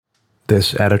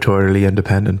This editorially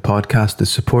independent podcast is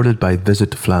supported by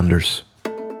Visit Flanders.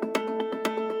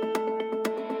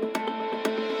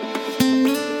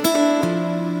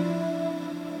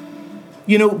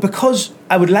 You know, because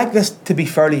I would like this to be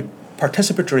fairly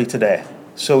participatory today.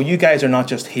 So you guys are not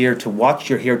just here to watch,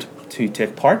 you're here to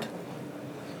take part.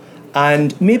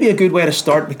 And maybe a good way to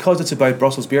start, because it's about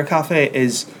Brussels Beer Cafe,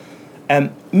 is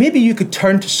maybe you could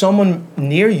turn to someone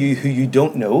near you who you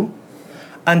don't know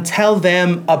and tell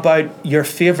them about your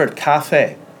favourite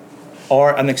cafe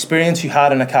or an experience you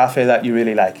had in a cafe that you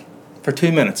really like for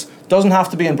 2 minutes. Doesn't have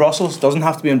to be in Brussels, doesn't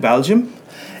have to be in Belgium.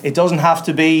 It doesn't have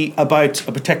to be about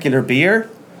a particular beer.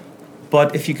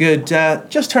 But if you could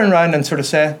just turn around and sort of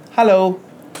say, hello,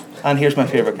 and here's my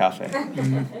favourite cafe.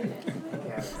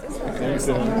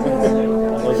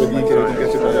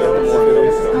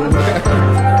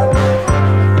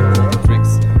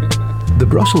 The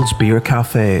Brussels Beer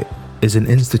Cafe is an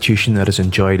institution that has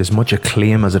enjoyed as much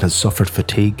acclaim as it has suffered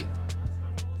fatigue.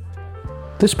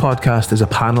 This podcast is a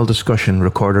panel discussion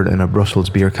recorded in a Brussels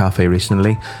Beer Cafe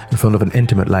recently in front of an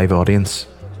intimate live audience.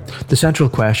 The central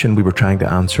question we were trying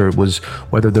to answer was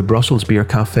whether the Brussels Beer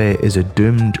Cafe is a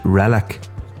doomed relic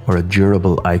or a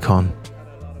durable icon.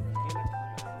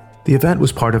 The event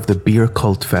was part of the Beer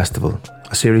Cult Festival,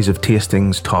 a series of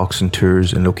tastings, talks and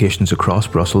tours in locations across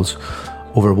Brussels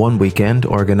over one weekend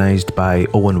organised by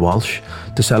Owen Walsh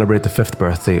to celebrate the 5th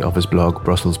birthday of his blog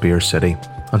Brussels Beer City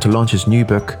and to launch his new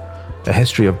book, A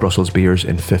History of Brussels Beers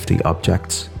in 50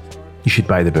 Objects. You should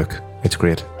buy the book, it's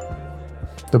great.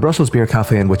 The Brussels Beer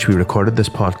Cafe in which we recorded this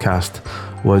podcast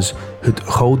was Het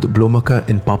Goud Bloemeke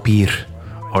in Papier,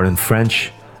 or in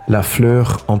French, La Fleur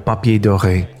en Papier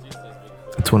Doré.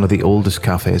 It's one of the oldest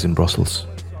cafes in Brussels.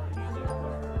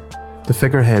 The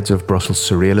figureheads of Brussels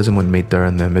surrealism would meet there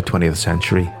in the mid-20th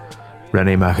century.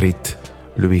 René Magritte,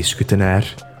 Louis Scutenaire,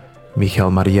 Michel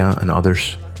Marian and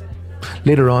others.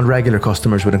 Later on, regular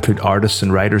customers would include artists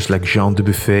and writers like Jean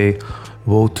Dubuffet,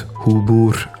 Wout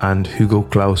Hoelboer and Hugo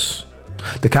Claus.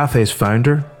 The cafe's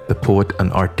founder, the poet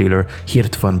and art dealer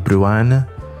Geert van Bruane,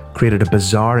 created a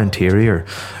bizarre interior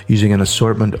using an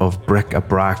assortment of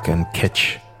bric-a-brac and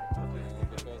kitsch.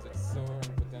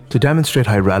 To demonstrate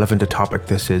how relevant a topic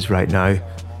this is right now,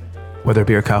 whether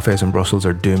beer cafes in Brussels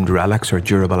are doomed relics or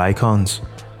durable icons,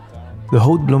 the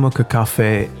Goud Bloemeke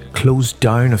Cafe closed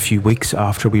down a few weeks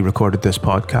after we recorded this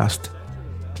podcast.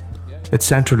 Its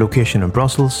central location in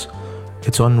Brussels,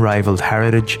 its unrivaled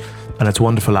heritage and its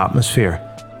wonderful atmosphere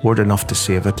weren't enough to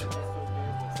save it.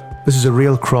 This is a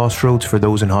real crossroads for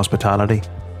those in hospitality.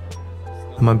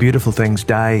 And when beautiful things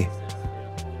die,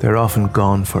 they're often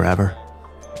gone forever.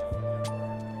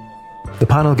 The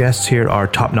panel guests here are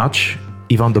top-notch: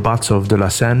 Yvan de Batz of De La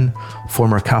Seine,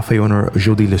 former cafe owner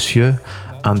Jody Lecieux,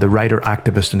 and the writer,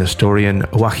 activist and historian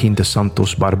Joaquim de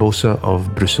Santos Barbosa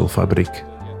of Brussels Fabrique.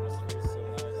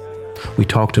 We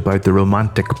talked about the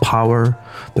romantic power,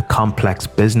 the complex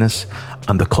business,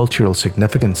 and the cultural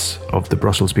significance of the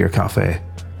Brussels Beer Cafe,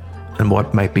 and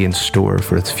what might be in store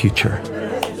for its future.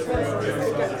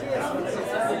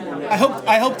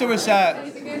 I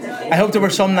hope there were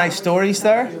some nice stories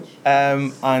there,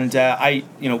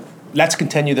 let's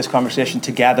continue this conversation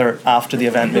together after the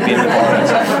event, maybe in the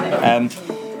mornings.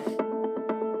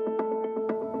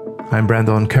 I'm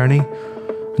Brendan Kearney,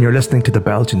 and you're listening to the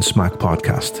Belgian Smack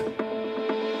podcast.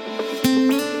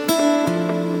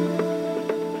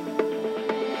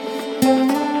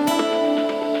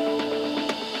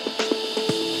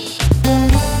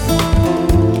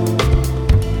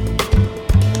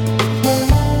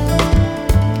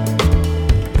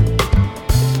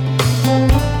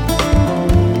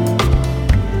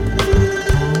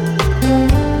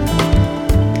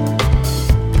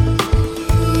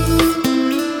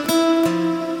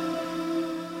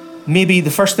 Maybe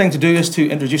the first thing to do is to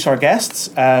introduce our guests.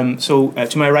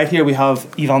 To my right here we have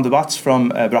Yvan de Batz from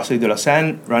Brasserie de la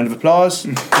Seine. Round of applause.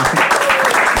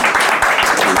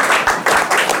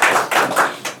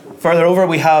 Further over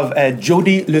we have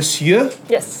Jody Lecieux,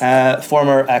 yes,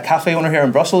 former cafe owner here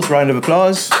in Brussels. Round of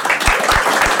applause.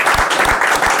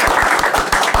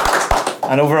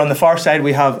 And over on the far side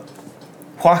we have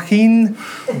Joaquim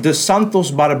de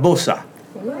Santos Barbosa,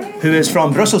 who is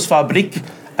from Brussels Fabrique,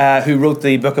 who wrote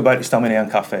the book about Estaminet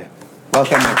and Café.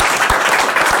 Welcome.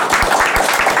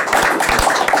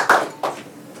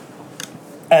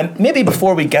 Maybe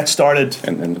before we get started...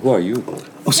 And who are you?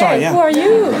 Oh, sorry, Who are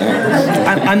you?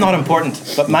 I'm not important,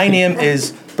 but my name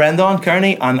is Brendan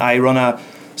Kearney, and I run a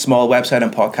small website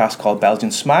and podcast called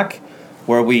Belgian Smack,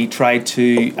 where we try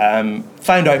to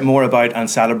find out more about and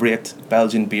celebrate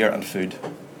Belgian beer and food.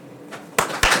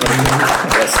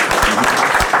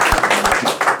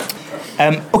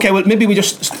 Okay, well, maybe we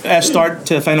just start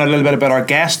to find out a little bit about our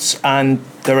guests and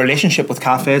their relationship with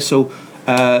Cafés. So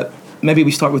maybe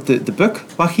we start with the book,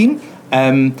 Joachim.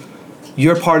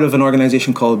 You're part of an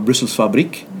organisation called Brussels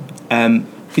Fabriek.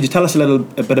 Could you tell us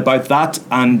a bit about that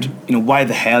and why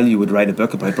the hell you would write a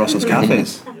book about Brussels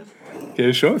cafes?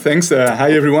 Okay, sure. Thanks.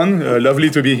 Hi, everyone. Lovely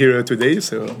to be here today.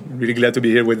 So really glad to be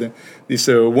here with this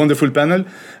wonderful panel.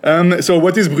 So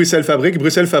what is Bruxelles Fabriek?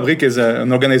 Bruxelles Fabriek is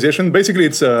an organization. Basically,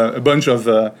 it's a bunch of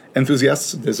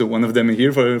enthusiasts. There's one of them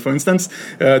here, for instance,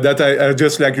 that are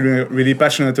just really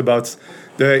passionate about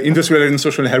the industrial and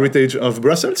social heritage of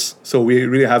Brussels. So we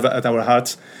really have at our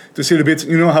heart to see a bit,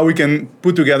 how we can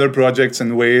put together projects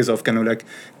and ways of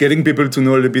getting people to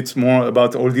know a little bit more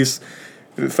about all these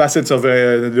facets of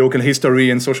local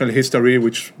history and social history,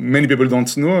 which many people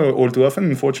don't know all too often,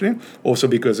 unfortunately, also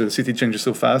because the city changes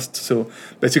so fast. So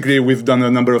basically, we've done a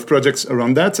number of projects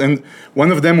around that, and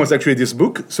one of them was actually this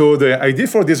book. So the idea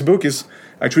for this book is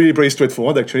actually pretty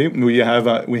straightforward. Actually, we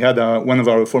had one of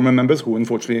our former members who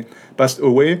unfortunately passed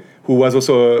away, who was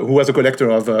a collector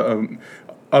of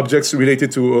objects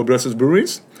related to Brussels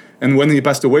breweries. And when he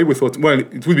passed away, we thought, well,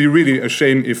 it would be really a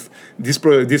shame if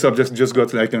these objects just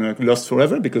got lost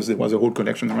forever, because there was a whole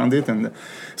collection around it. And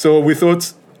so we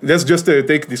thought, let's just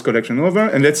take this collection over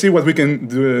and let's see what we can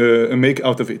make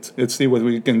out of it. Let's see what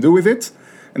we can do with it.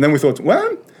 And then we thought,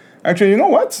 well, actually, you know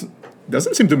what?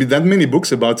 Doesn't seem to be that many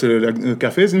books about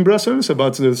cafes in Brussels,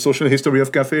 about the social history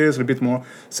of cafes, a bit more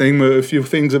saying a few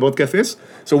things about cafes.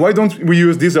 So why don't we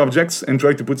use these objects and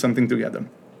try to put something together?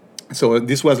 So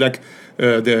this was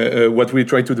what we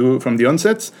tried to do from the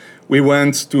onset. We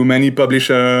went to many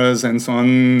publishers and so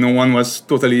on. No one was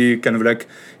totally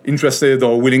interested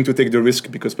or willing to take the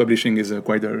risk, because publishing is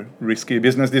quite a risky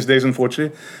business these days,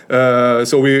 unfortunately.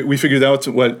 So we figured out,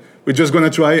 well, we're just going to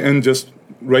try and just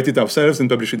write it ourselves and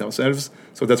publish it ourselves.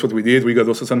 So that's what we did. We got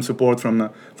also some support from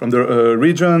the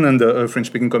region and the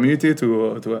French-speaking community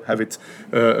to have it,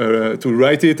 to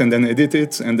write it and then edit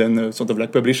it and then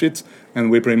publish it.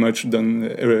 And we pretty much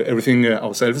done everything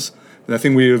ourselves. And I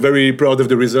think we're very proud of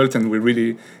the result, and we're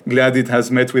really glad it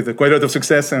has met with quite a lot of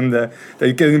success, and that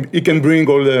it can bring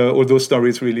all those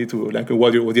stories really to a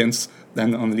wider audience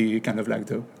than only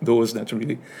those that are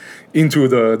really into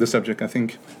the subject, I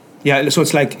think. Yeah, so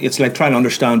it's like trying to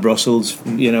understand Brussels,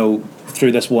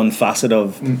 through this one facet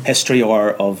of history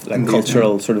or of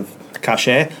cultural sort of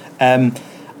cachet. And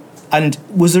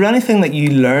was there anything that you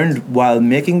learned while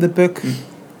making the book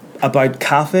about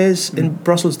cafes in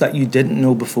Brussels that you didn't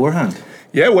know beforehand?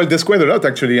 Yeah, well, there's quite a lot,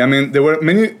 actually. I mean, there were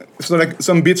many,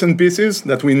 some bits and pieces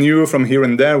that we knew from here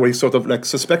and there, we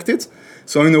suspected.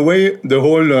 So in a way, the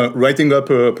whole writing up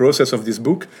process of this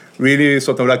book really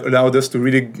allowed us to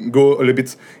really go a little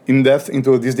bit in depth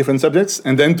into these different subjects,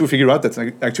 and then to figure out that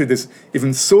actually there's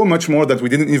even so much more that we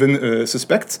didn't even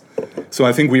suspect. So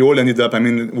I think we all ended up,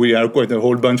 we are quite a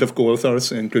whole bunch of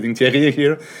co-authors, including Thierry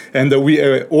here, and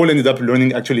we all ended up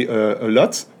learning actually a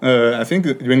lot, I think,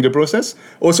 during the process.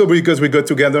 Also because we got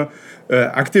together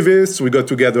activists, we got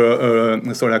together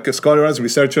scholars,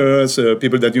 researchers,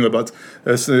 people that knew about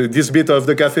this bit of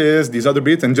the cafes, this other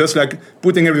bit, and just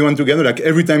putting everyone together.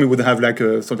 Every time we would have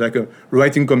a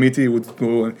writing committee, would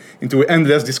go into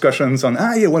endless discussions on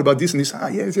what about this and this,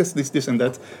 yes, this and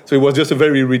that. So it was just a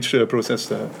very rich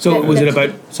process. So was it about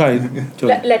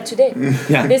like today?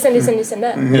 Yeah. This and this and this and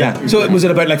that. Yeah. So was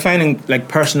it about finding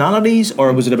personalities,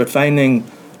 or was it about finding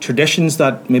traditions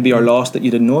that maybe are lost that you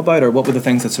didn't know about, or what were the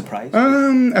things that surprised you?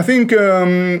 I think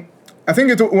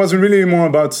it was really more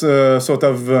about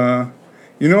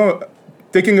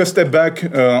taking a step back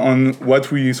on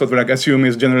what we assume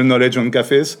is general knowledge on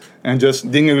cafes, and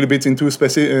just digging a little bit into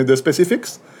the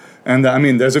specifics. And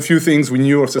there's a few things we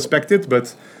knew or suspected,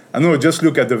 but I don't know, just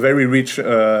look at the very rich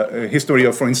history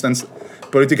of, for instance,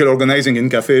 political organizing in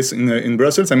cafes in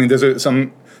Brussels. There's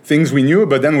some things we knew,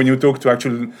 but then when you talk to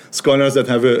actual scholars that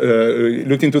have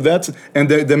looked into that, and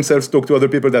they themselves talk to other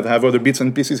people that have other bits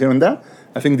and pieces here and there,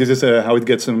 I think this is how it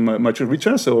gets much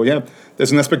richer. So yeah,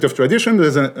 there's an aspect of tradition,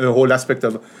 there's a whole aspect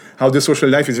of how the social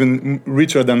life is even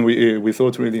richer than we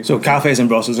thought, really. So cafes in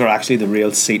Brussels are actually the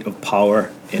real seat of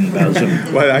power in Belgium.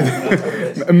 Well,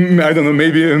 I don't know,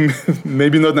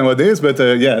 maybe not nowadays, but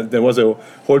there was a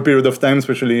whole period of time,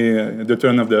 especially at the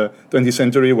turn of the 20th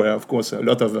century, where, of course, a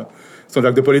lot of the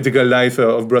political life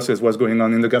of Brussels was going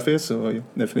on in the cafes, so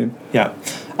definitely. Yeah.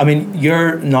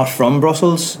 You're not from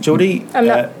Brussels, Jody. I'm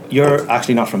not. You're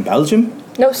actually not from Belgium.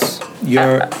 No,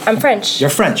 I'm French. You're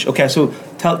French. Okay, so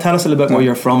tell us a little bit where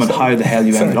you're from and how the hell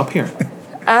you ended up here.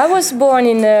 I was born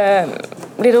in a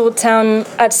little town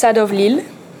outside of Lille,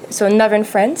 so northern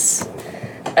France.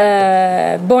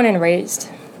 Born and raised.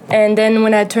 And then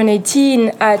when I turned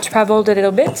 18, I traveled a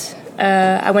little bit.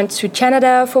 I went to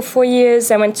Canada for 4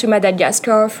 years. I went to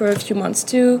Madagascar for a few months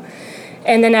too.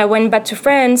 And then I went back to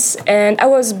France, and I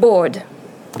was bored.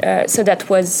 So that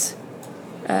was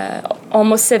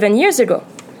almost 7 years ago.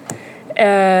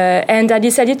 And I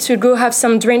decided to go have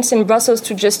some drinks in Brussels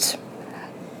to just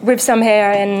with some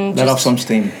hair and let off some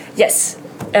steam. Yes.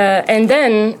 And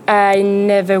then I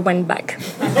never went back.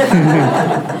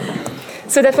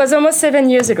 So that was almost 7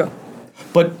 years ago.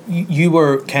 But you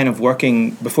were kind of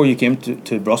working, before you came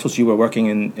to Brussels, you were working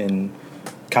in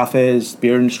cafes,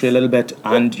 beer industry a little bit,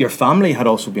 and your family had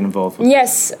also been involved.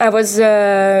 Yes, I was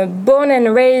born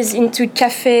and raised into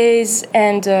cafes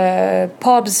and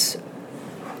pubs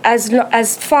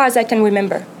as far as I can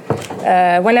remember.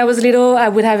 When I was little, I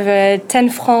would have 10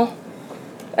 francs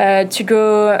to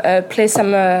go play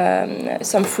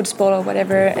some football or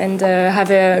whatever and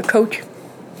have a Coke.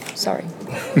 Sorry.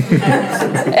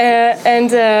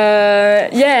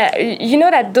 Yeah, you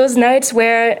know that those nights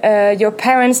where your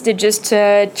parents, they just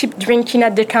keep drinking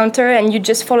at the counter and you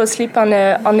just fall asleep on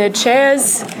the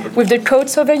chairs with the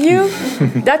coats over you?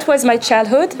 That was my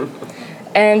childhood.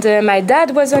 And my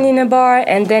dad was on in a bar,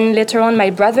 and then later on my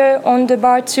brother owned the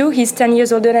bar too. He's 10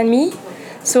 years older than me.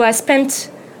 So I spent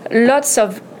lots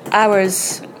of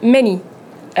hours, many,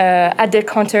 at the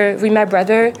counter with my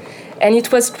brother. And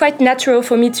it was quite natural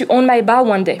for me to own my bar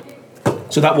one day.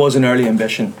 So that was an early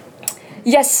ambition?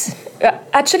 Yes.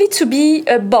 Actually, to be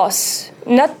a boss.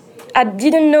 I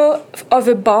didn't know of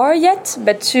a bar yet,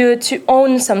 but to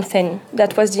own something.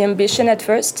 That was the ambition at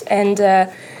first. And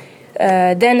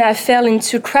then I fell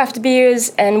into craft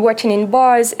beers and working in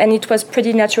bars, and it was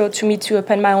pretty natural to me to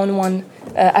open my own one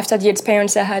after the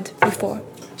experience I had before.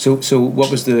 So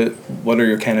what are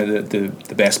your kind of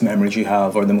the best memories you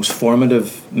have, or the most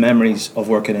formative memories of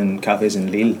working in cafes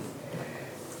in Lille?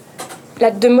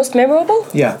 Like the most memorable?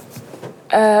 Yeah.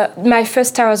 My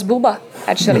first Taras Bulba,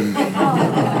 actually.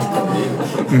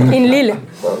 In Lille.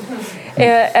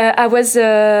 I was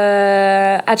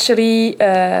actually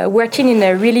working in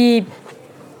a really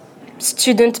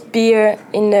student beer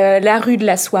in La Rue de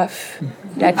la Soif,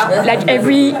 like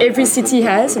every city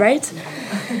has, right?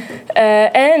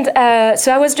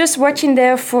 So I was just working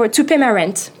there to pay my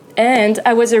rent. And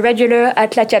I was a regular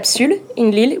at La Capsule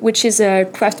in Lille, which is a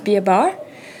craft beer bar.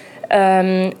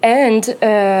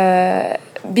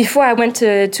 Before I went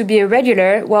to be a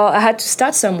regular, well, I had to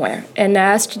start somewhere. And I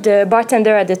asked the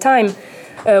bartender at the time,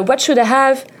 what should I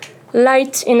have?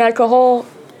 Light in alcohol,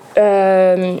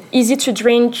 easy to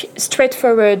drink,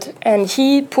 straightforward. And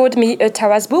he poured me a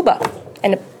Taras Bulba.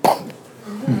 And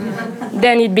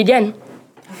then it began.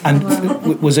 And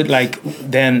was it like,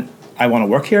 then I want to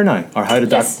work here now? Or how did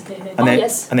yes. that? And then,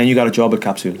 yes. And then you got a job at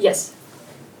Capsule? Yes.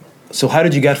 So how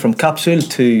did you get from Capsule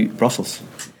to Brussels?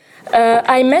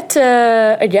 I met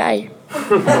a guy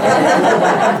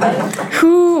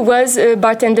who was a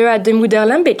bartender at the Moeder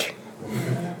Lambic.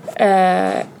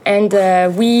 And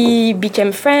we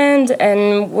became friends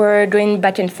and were going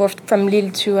back and forth from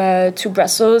Lille to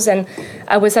Brussels. And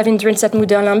I was having drinks at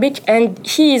Moeder Lambic. And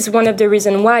he is one of the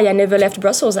reasons why I never left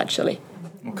Brussels, actually.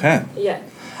 Okay. Yeah.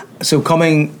 So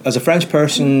coming as a French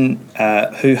person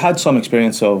who had some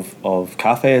experience of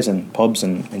cafes and pubs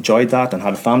and enjoyed that and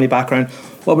had a family background,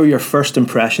 what were your first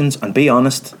impressions, and be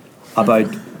honest, about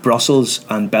Brussels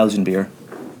and Belgian beer?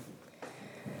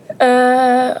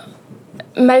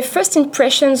 My first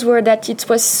impressions were that it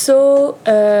was so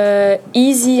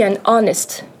easy and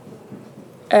honest.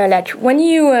 Like when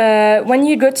you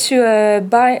go to a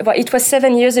bar, well, it was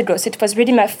 7 years ago, so it was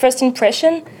really my first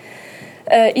impression.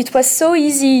 It was so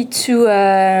easy to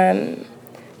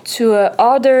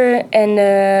order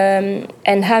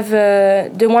and have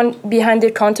the one behind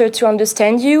the counter to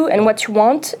understand you and what you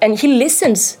want, and he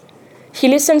listens. He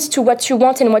listens to what you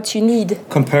want and what you need.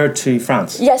 Compared to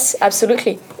France? Yes,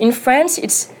 absolutely. In France,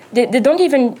 they don't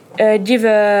even give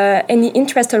any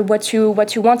interest in what you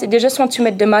want. They just want to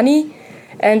make the money,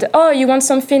 and you want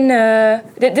something.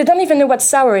 They don't even know what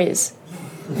sour is.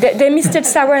 They misted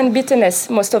sour and bitterness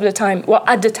most of the time. Well,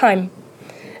 at the time,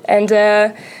 and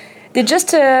they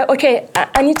just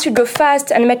I need to go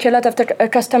fast and make a lot of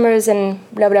customers and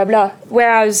blah blah blah.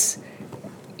 Whereas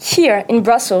here in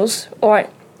Brussels, or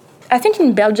I think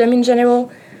in Belgium in general,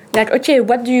 like, okay,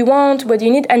 what do you want? What do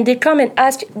you need? And they come and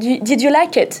ask, did you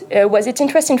like it? Was it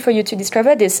interesting for you to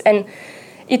discover this? And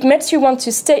it makes you want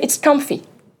to stay. It's comfy.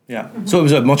 Yeah. So it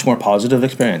was a much more positive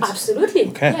experience. Absolutely.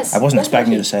 Okay. Yes, I wasn't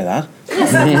expecting you to say that.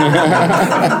 Yes.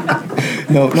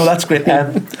 No, that's great.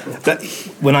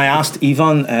 When I asked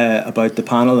Yvonne about the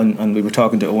panel and we were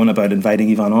talking to Owen about inviting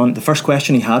Yvonne on, the first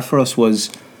question he had for us was,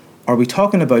 are we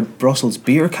talking about Brussels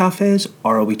beer cafes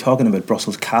or are we talking about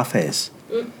Brussels cafes?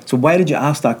 So why did you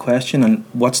ask that question, and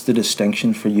what's the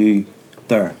distinction for you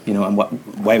there? You know, and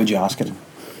why would you ask it?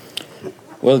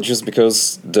 Well, just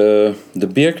because the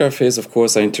beer cafes, of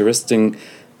course, are interesting,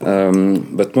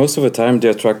 but most of the time they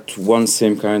attract one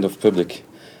same kind of public,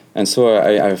 and so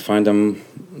I find them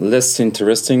less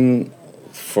interesting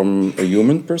from a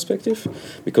human perspective,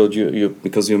 because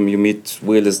you meet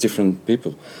way less different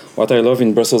people. What I love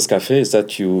in Brussels Cafe is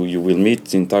that you will meet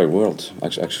the entire world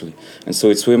actually, and so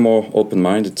it's way more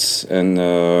open-minded and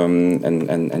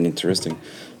interesting.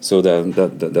 So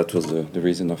that was the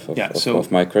reason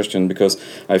of my question, because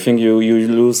I think you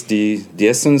lose the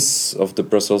essence of the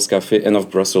Brussels Cafe and of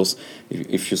Brussels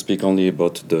if you speak only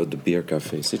about the beer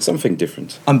cafes. It's something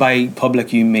different. And by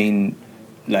public you mean,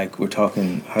 like, we're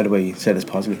talking, how do I say this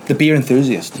possibly? The beer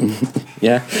enthusiast.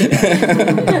 Yeah.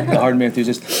 The hard beer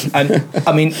enthusiast. And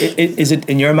I mean, is it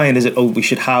in your mind? Is it we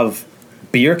should have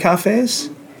beer cafes,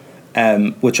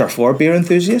 which are for beer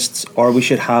enthusiasts, or we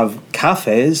should have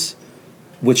cafes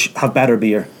which have better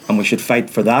beer, and we should fight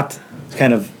for that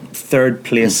kind of third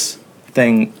place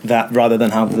thing, that rather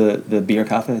than have the beer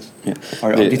cafes? Yeah.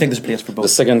 Or do you think there's a place for both? The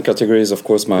second category is, of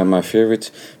course, my favorite,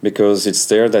 because it's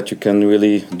there that you can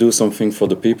really do something for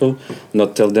the people,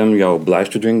 not tell them you are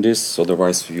obliged to drink this,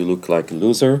 otherwise you look like a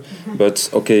loser. But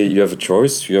okay, you have a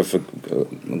choice. You have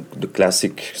the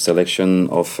classic selection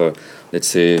of, let's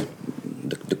say,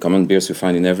 the common beers you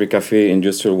find in every cafe,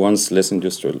 industrial ones, less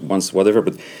industrial ones, whatever,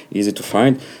 but easy to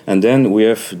find. And then we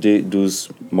have those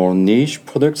more niche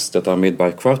products that are made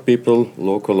by craft people,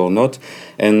 local or not,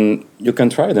 and you can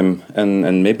try them,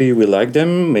 and maybe you will like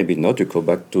them, maybe not. You go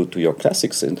back to your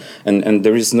classics, and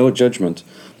there is no judgment,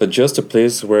 but just a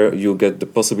place where you get the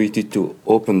possibility to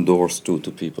open doors to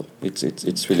people.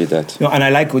 It's really that. No, and I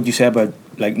like what you say about,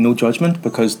 like, no judgment,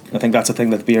 because I think that's a thing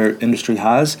that the beer industry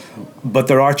has. But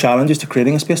there are challenges to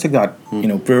creating a space like that. You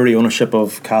know, brewery ownership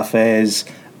of cafes,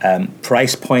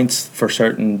 price points for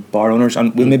certain bar owners,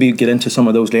 and we'll maybe get into some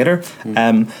of those later.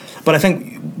 But I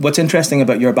think what's interesting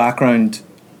about your background,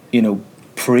 you know,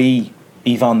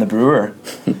 pre-Yvonne the Brewer,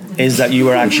 is that you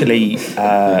were actually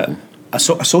a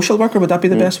social worker. Would that be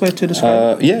the best way to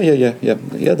describe it?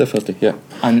 Yeah, definitely, yeah.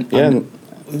 And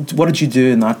what did you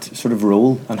do in that sort of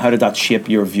role, and how did that shape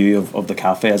your view of the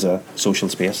cafe as a social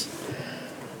space?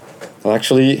 Well,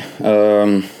 actually,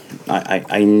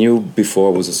 I knew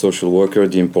before I was a social worker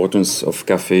the importance of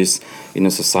cafes in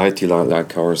a society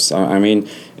like ours. I mean,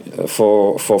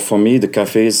 for me, the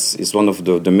cafes is one of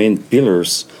the main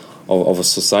pillars of a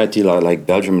society like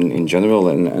Belgium in general,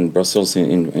 and Brussels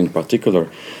in particular,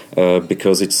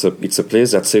 because it's a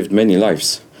place that saved many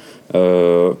lives.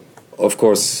 Of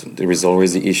course, there is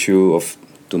always the issue of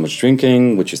too much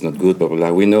drinking, which is not good, blah, blah,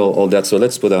 blah. We know all that, so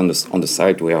let's put it on the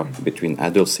side. We are between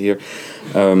adults here.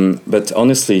 But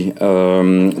honestly,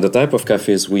 the type of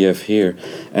cafes we have here,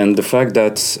 and the fact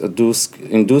that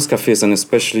in those cafes, and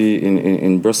especially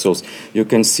in Brussels, you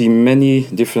can see many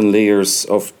different layers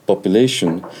of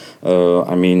population.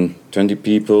 I mean, 20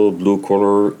 people, blue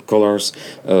collars,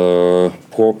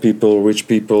 poor people, rich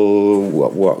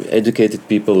people, educated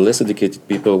people, less educated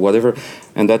people, whatever,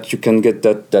 and that you can get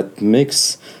that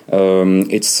mix.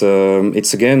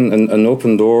 It's again an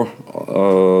open door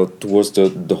towards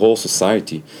the whole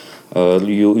society.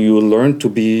 You learn to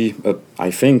be, I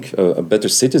think, a better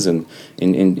citizen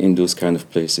in those kind of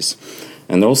places,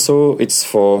 and also it's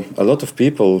for a lot of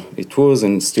people. It was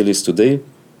and still is today.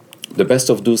 The best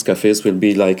of those cafes will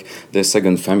be like their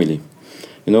second family.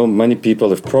 You know, many people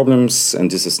have problems, and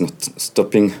this is not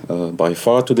stopping by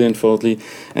far today, unfortunately,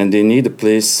 and they need a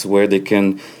place where they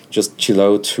can just chill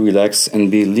out, relax,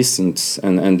 and be listened.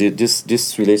 And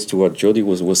this relates to what Jody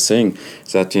was saying,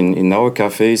 that in our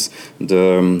cafes,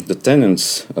 the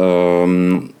tenants,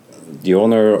 the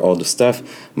owner or the staff,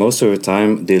 most of the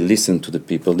time they listen to the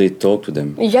people, they talk to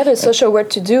them. You have a social work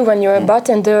to do when you're a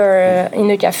bartender in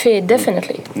a cafe,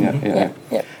 definitely. Yeah.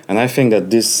 And I think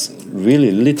that this really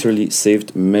literally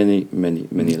saved many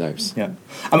lives. Yeah.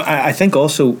 I think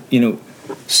also, you know,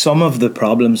 some of the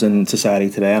problems in society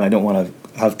today, and I don't want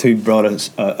to have too broad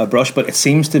a brush, but it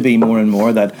seems to be more and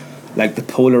more that, like, the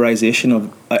polarization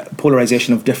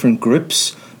of different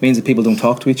groups means that people don't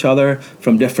talk to each other,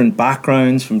 from different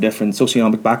backgrounds, from different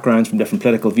socioeconomic backgrounds, from different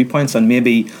political viewpoints, and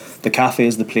maybe the cafe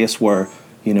is the place where,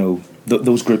 you know,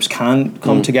 those groups can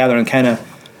come together and kind of,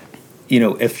 you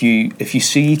know, if you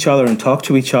see each other and talk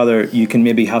to each other, you can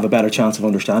maybe have a better chance of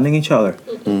understanding each other.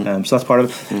 So that's part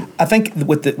of it. I think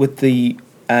with the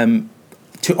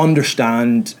to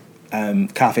understand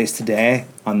cafes today,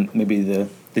 and maybe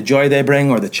the joy they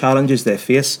bring or the challenges they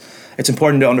face. It's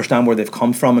important to understand where they've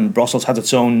come from, and Brussels has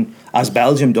its own, as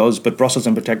Belgium does, but Brussels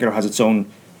in particular has its own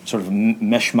sort of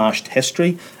mishmashed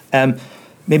history.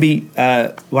 Maybe,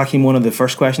 Joachim, one of the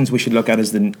first questions we should look at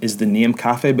is the name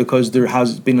Café, because there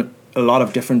has been a lot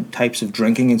of different types of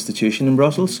drinking institution in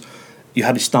Brussels. You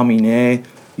had Estaminet,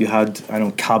 you had,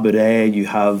 Cabaret, you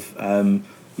have,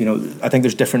 I think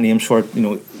there's different names for it,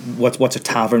 what's a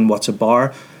tavern, what's a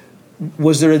bar.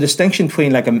 Was there a distinction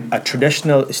between like a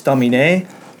traditional Estaminet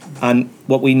and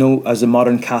what we know as a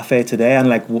modern cafe today, and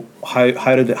like how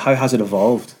has it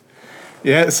evolved?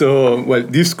 Yeah, so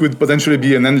this could potentially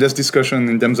be an endless discussion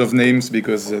in terms of names,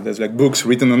 because there's like books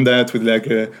written on that with like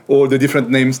all the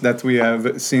different names that we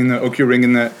have seen occurring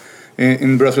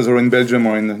in Brussels or in Belgium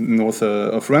or in the north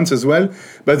of France as well.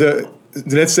 But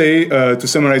let's say to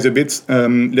summarize a bit,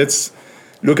 let's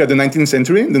look at the 19th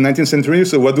century. The 19th century.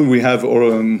 So what do we have?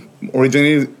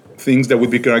 Originally, things that would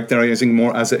be characterizing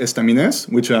more as estaminets,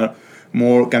 which are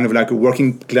more kind of like a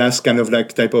working class kind of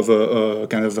like type of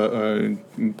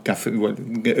cafe,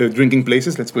 drinking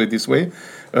places, let's put it this way,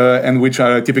 and which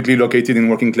are typically located in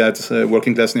working class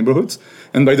neighborhoods.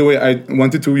 And by the way, I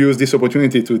wanted to use this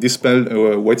opportunity to dispel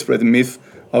a widespread myth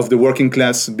of the working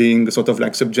class being sort of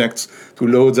like subjects to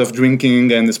loads of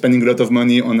drinking and spending a lot of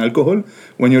money on alcohol.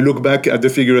 When you look back at the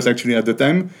figures actually at the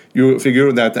time, you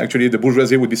figure that actually the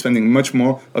bourgeoisie would be spending much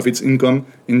more of its income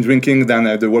in drinking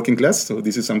than the working class. So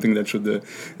this is something that should,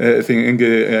 I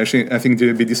think,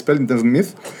 be dispelled as a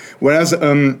myth. Whereas,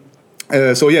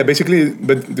 basically,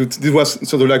 but this was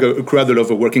sort of like a cradle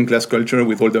of a working class culture,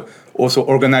 with all the also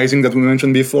organizing that we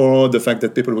mentioned before, the fact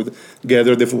that people would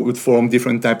gather, they would form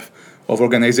different type of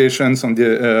organizations on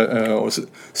the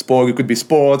sport. It could be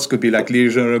sports, could be like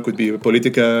leisure, could be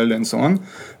political, and so on.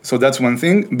 So that's one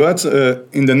thing. But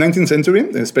in the 19th century,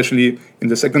 especially in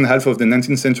the second half of the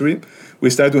 19th century, we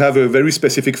started to have a very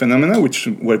specific phenomena, which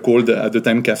were called at the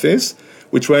time cafés,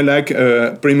 which were like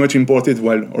pretty much imported,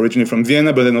 originally from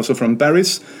Vienna, but then also from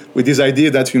Paris, with this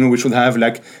idea that we should have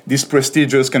like these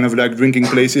prestigious kind of like drinking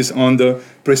places in the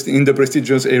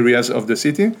prestigious areas of the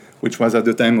city, which was at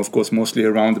the time, of course, mostly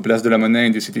around the Place de la Monnaie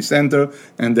in the city center,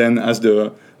 and then as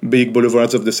the big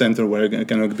boulevards of the center were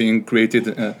kind of being created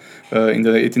in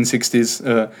the 1860s,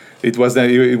 it was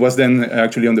then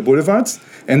actually on the boulevards,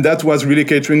 and that was really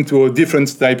catering to a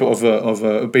different type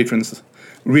of patrons.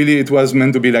 Really, it was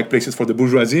meant to be like places for the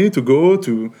bourgeoisie to go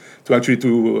to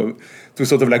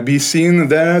sort of like be seen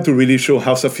there, to really show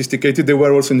how sophisticated they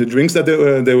were also in the drinks that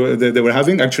they were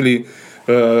having. Actually,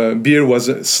 beer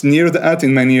was sneered at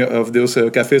in many of those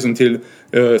cafes until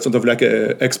sort of like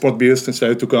export beers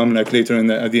started to come like later in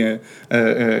the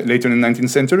 19th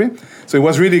century. So it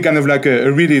was really kind of like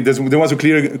there was a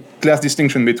clear class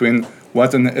distinction between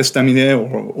what an estaminet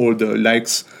or all the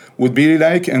likes would be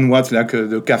like and what like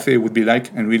the cafe would be like,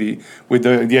 and really with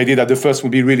the idea that the first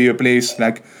would be really a place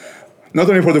like not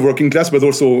only for the working class, but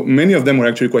also many of them were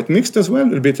actually quite mixed as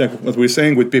well, a bit like what we're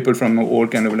saying, with people from all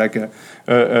kind of like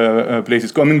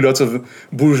places coming, lots of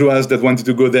bourgeois that wanted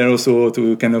to go there also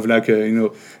to kind of like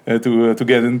to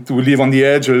get to live on the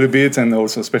edge a little bit, and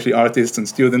also especially artists and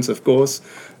students, of course.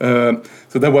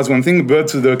 So that was one thing, but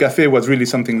the cafe was really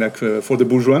something like for the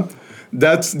bourgeois.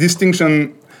 That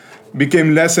distinction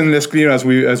became less and less clear as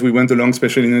we went along,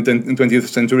 especially in the 20th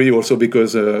century, also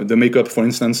because the makeup, for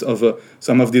instance, of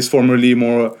some of these formerly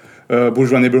more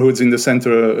bourgeois neighborhoods in the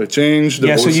center changed.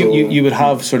 Yeah, so you would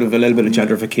have sort of a little bit of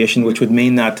gentrification, which would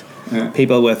mean that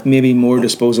people with maybe more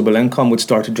disposable income would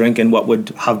start to drink in what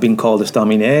would have been called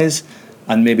estaminets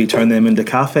and maybe turn them into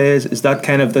cafes. Is that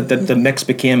kind of the mix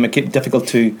became difficult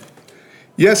to...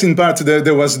 Yes, in part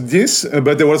there was this,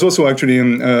 but there was also actually...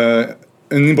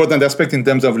 an important aspect in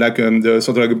terms of like the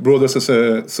sort of like broader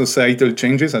societal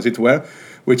changes, as it were,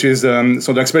 which is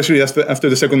sort of especially after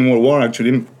the Second World War,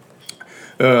 actually,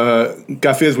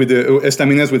 cafes with the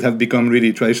estaminets would have become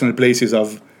really traditional places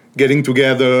of getting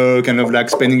together, kind of like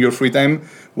spending your free time,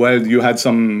 while you had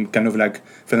some kind of like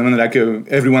phenomenon like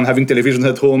everyone having televisions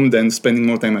at home, then spending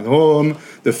more time at home,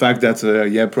 the fact that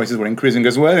prices were increasing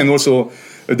as well, and also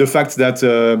the fact that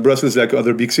Brussels, like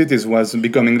other big cities, was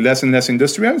becoming less and less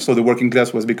industrial, so the working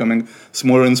class was becoming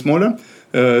smaller and smaller.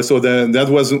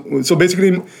 So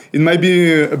basically, it might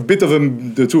be a bit of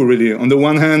the two, really. On the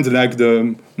one hand, like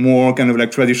the more kind of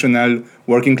like traditional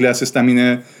working class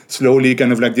estaminet slowly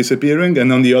kind of like disappearing,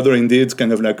 and on the other, indeed,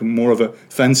 kind of like more of a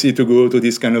fancy to go to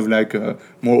these kind of like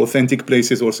more authentic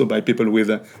places, also by people with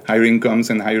higher incomes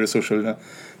and higher social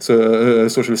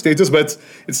status. But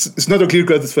it's not a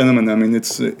clear-cut phenomenon. I mean,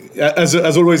 it's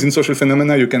as always in social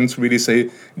phenomena, you can't really say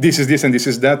this is this and this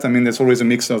is that. I mean, there's always a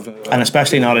mix of and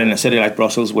especially not in a city like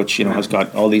Brussels, which has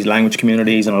got all these language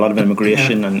communities and a lot of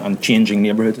immigration and changing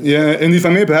neighborhoods. Yeah, and if I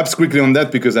may perhaps quickly on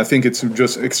that, because I think it's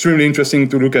just extremely interesting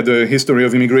to look at the history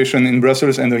of immigration in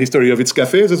Brussels and the history of its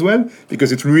cafes as well,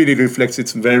 because it really reflects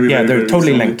its very they're totally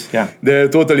strongly. linked. Yeah, they're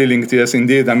totally linked. Yes,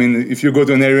 indeed. I mean, if you go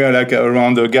to an area like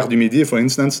around Gare du Midi, for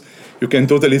instance, you can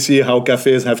totally see how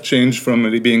cafes have changed from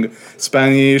being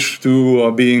Spanish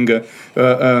to being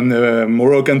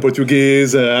Moroccan,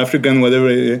 Portuguese, African,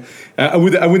 whatever. I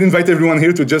would invite everyone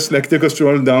here to just like take a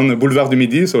stroll down Boulevard du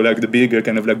Midi, so like the big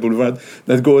kind of like boulevard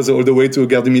that goes all the way to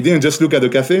Gare du Midi, and just look at the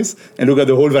cafes and look at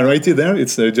the whole variety there.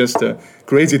 It's just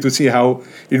crazy to see how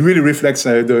it really reflects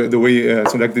the way,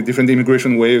 so like the different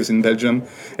immigration waves in Belgium.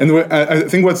 And I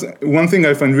think one thing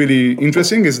I find really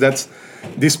interesting is that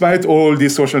despite all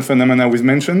these social phenomena we've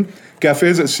mentioned,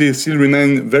 cafes still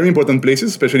remain very important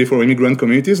places, especially for immigrant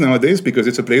communities nowadays, because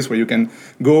it's a place where you can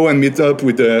go and meet up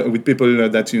with people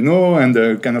that you know and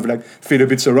kind of like feel a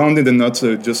bit surrounded and not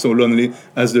just so lonely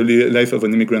as the life of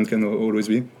an immigrant can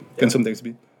sometimes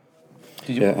be.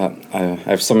 Yeah, I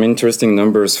have some interesting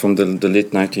numbers from the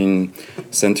late 19th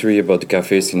century about the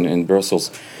cafes in Brussels.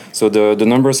 So the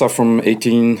numbers are from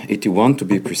 1881 to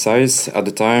be precise. At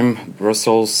the time,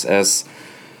 Brussels has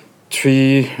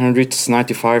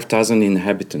 395,000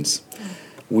 inhabitants.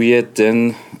 We had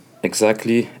then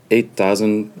exactly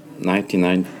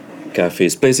 8,099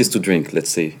 cafes, places to drink, let's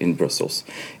say, in Brussels.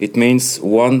 It means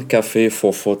one cafe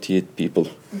for 48 people.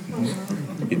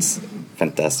 It's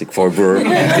fantastic for a brewer.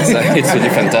 It's really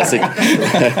fantastic.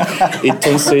 It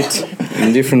translates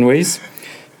in different ways.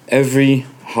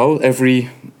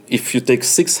 If you take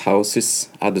 6 houses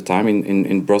at the time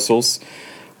in Brussels,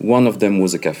 one of them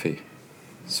was a cafe.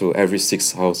 So every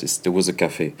 6 houses there was a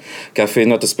cafe. Cafe,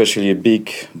 not especially a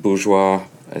big bourgeois,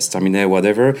 estaminet,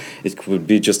 whatever. It could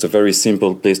be just a very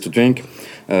simple place to drink.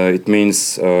 It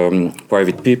means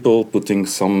private people putting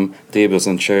some tables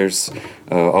and chairs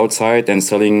outside and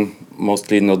selling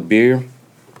mostly not beer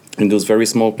in those very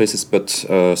small places, but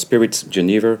spirits,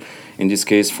 Geneva, in this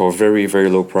case, for very, very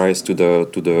low price to the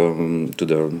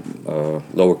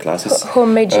lower classes.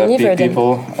 Homemade Geneva,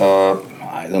 people.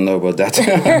 I don't know about that.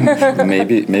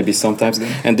 maybe sometimes,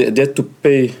 and they had to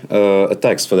pay a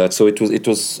tax for that. So it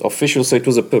was official. So it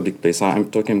was a public place.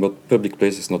 I'm talking about public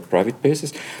places, not private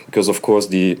places, because of course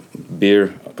the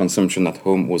beer consumption at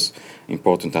home was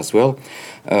important as well.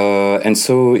 And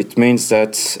so it means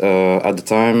that at the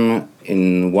time,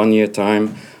 in 1 year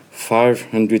time,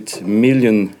 500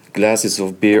 million glasses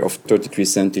of beer of 33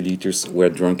 centiliters were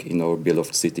drunk in our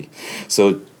beloved city.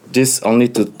 So this only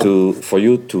for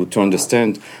you to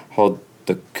understand how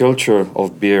the culture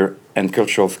of beer and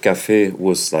culture of cafe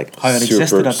was like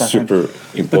super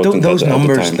important. But those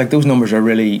numbers, at the time. like those numbers, are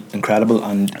really incredible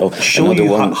and show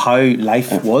you how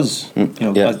life was,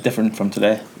 different from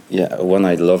today. Yeah, one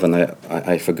I love and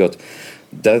I forgot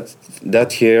that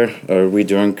year we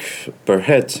drank per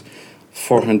head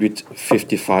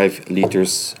 455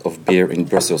 liters of beer in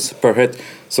Brussels per head.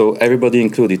 So everybody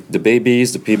included, the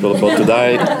babies, the people about to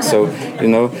die. So,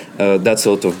 that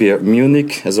sort of beer.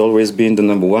 Munich has always been the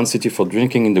number 1 city for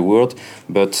drinking in the world,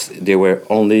 but there were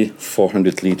only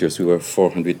 400 liters. We were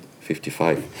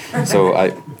 455. So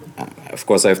of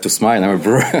course, I have to smile. I'm a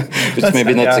brewer, which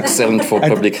maybe not excellent for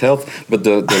public health, but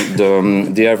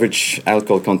the average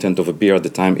alcohol content of a beer at the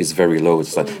time is very low.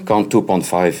 It's like count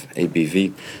 2.5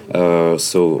 ABV.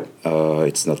 So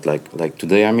it's not like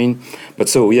today. I mean, but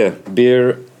so yeah,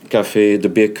 beer, cafe, the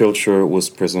beer culture was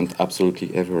present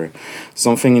absolutely everywhere.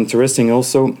 Something interesting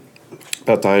also,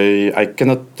 but I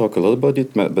cannot talk a lot about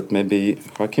it, but maybe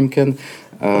Joachim can.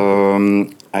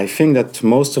 I think that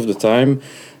most of the time.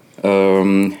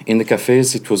 In the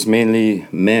cafes, it was mainly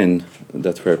men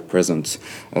that were present.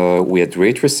 We had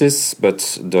waitresses,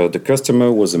 but the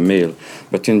customer was a male.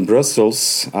 But in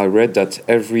Brussels, I read that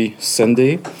every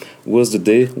Sunday was the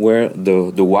day where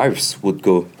the wives would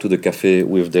go to the cafe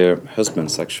with their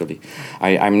husbands, actually.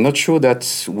 I'm not sure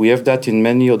that we have that in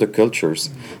many other cultures,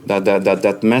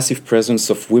 that massive presence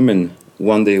of women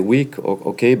 1 day a week,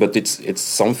 okay, but it's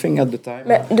something at the time.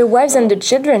 But the wives and the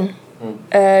children.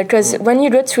 Because when you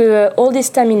go to all these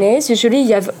staminets, usually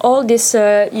you have all this.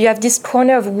 You have this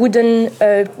corner of wooden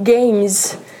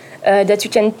games that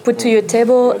you can put to your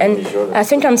table, and I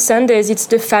think on Sundays it's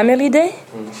the family day,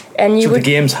 And so the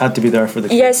games had to be there for the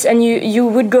kids. Yes, and you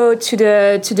would go to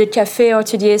the cafe or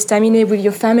to the estaminet with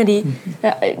your family.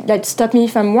 That stop me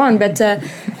if I'm wrong, but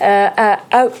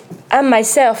I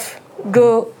myself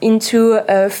go into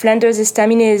Flanders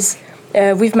estaminets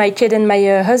with my kid and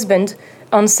my husband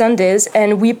on Sundays,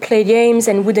 and we play games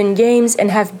and wooden games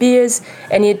and have beers,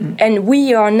 and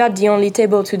we are not the only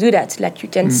table to do that. Like you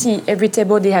can see, every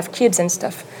table they have kids and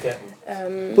stuff. Yeah.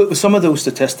 But some of those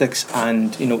statistics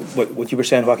and what you were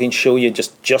saying, Joaquin, show you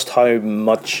just how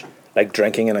much like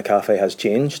drinking in a cafe has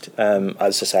changed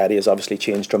as society has obviously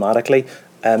changed dramatically.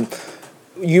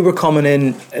 You were coming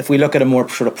in, if we look at a more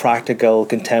sort of practical,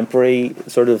 contemporary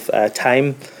sort of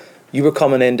time, you were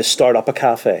coming in to start up a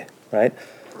cafe, right?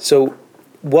 So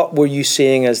what were you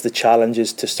seeing as the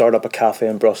challenges to start up a cafe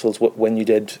in Brussels when you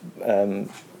did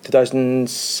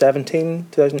 2017,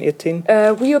 2018?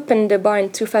 We opened the bar in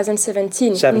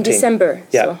 2017, in December.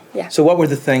 Yeah. So, yeah. So what were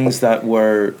the things that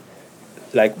were,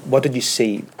 like, what did you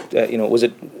see? Was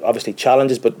it obviously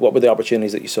challenges, but what were the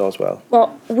opportunities that you saw as well?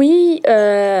 Well, we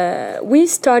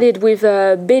started with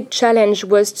a big challenge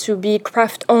was to be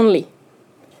craft only.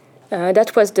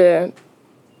 That was the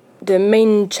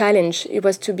main challenge. It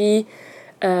was to be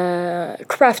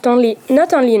craft only,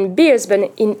 not only in beers,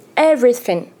 but in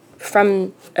everything.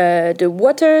 From the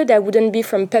water that wouldn't be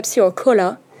from Pepsi or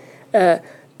Cola, the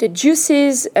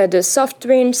juices, the soft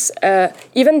drinks,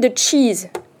 even the cheese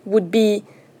would be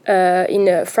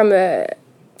from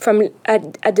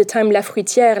at the time La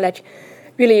Fruitière. Like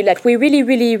really, like we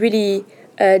really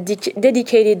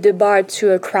dedicated the bar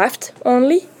to a craft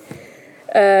only.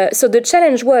 So the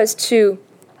challenge was to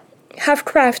have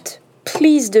craft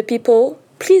please the people,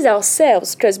 please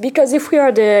ourselves, because if we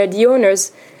are the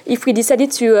owners, if we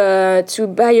decided to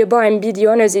buy a bar and be the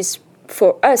owners, is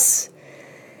for us.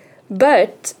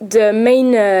 But the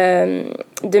main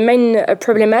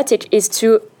problematic is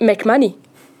to make money.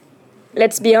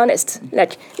 Let's be honest.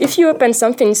 Like if you open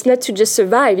something, it's not to just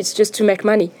survive; it's just to make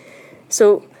money.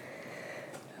 So,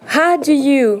 how do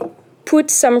you put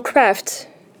some craft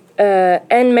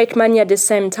and make money at the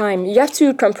same time? You have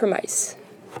to compromise.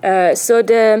 So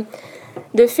the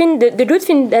good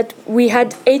thing that we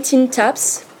had 18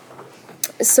 taps.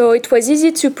 So it was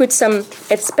easy to put some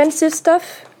expensive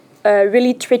stuff,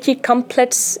 really tricky,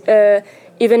 complex,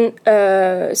 even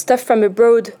stuff from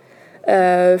abroad,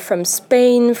 from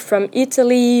Spain, from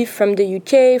Italy, from the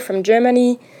UK, from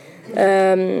Germany.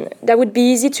 That would be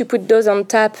easy to put those on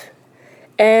tap.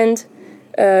 And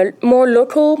more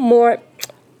local, more,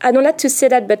 I don't like to say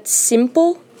that, but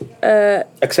simple.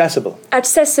 Accessible.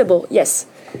 Accessible, yes.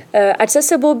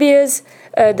 Accessible beers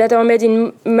that are made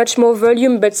in much more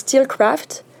volume but still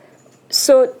craft.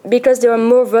 So because there are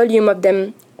more volume of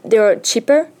them, they are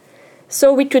cheaper.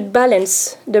 So we could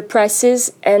balance the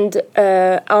prices, and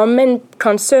our main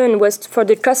concern was for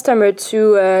the customer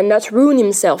to not ruin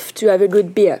himself to have a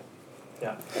good beer.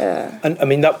 Yeah. And I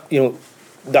mean that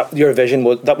that your vision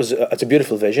it's a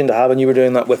beautiful vision to have, and you were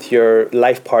doing that with your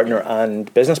life partner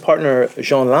and business partner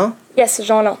Jean-Lan. Yes,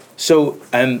 Jean-Lan. So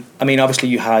I mean, obviously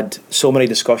you had so many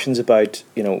discussions about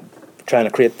trying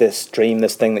to create this dream,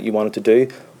 this thing that you wanted to do.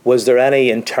 Was there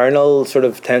any internal sort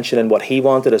of tension in what he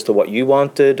wanted as to what you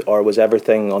wanted, or was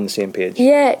everything on the same page?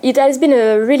 Yeah, it has been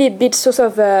a really big source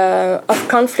of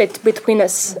conflict between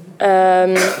us.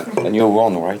 And you're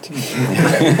one, right?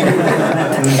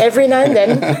 Every now and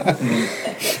then.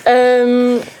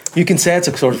 You can say it's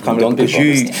a sort of conflict because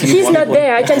he's not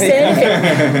there. I can say anything.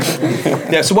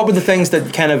 Yeah. So, what were the things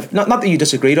that kind of not that you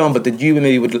disagreed on, but that you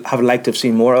maybe would have liked to have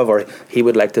seen more of, or he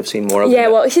would like to have seen more of? Yeah.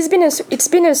 Well, it's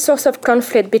been a source of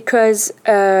conflict because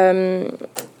I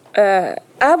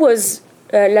was,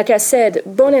 like I said,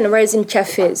 born and raised in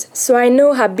cafes, so I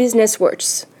know how business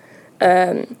works.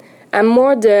 I'm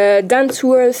more the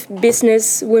down-to-earth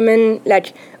business woman.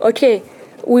 Like, okay,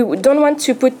 we don't want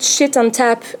to put shit on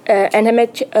tap and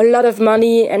make a lot of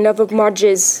money and a lot of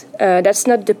margins. That's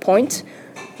not the point.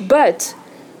 But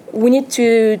we need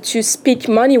to speak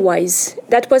money-wise.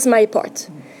 That was my part.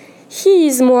 He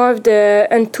is more of the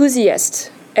enthusiast,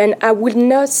 and I would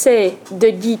not say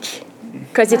the geek,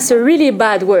 because it's a really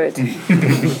bad word.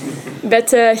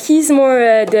 But he's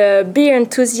more the beer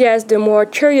enthusiast, the more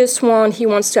curious one. He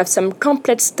wants to have some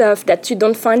complex stuff that you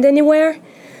don't find anywhere.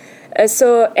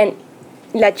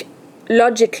 Like,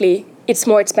 logically, it's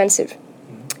more expensive.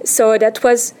 So that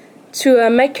was to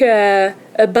make a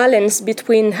balance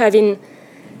between having,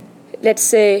 let's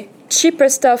say, cheaper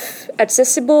stuff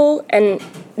accessible and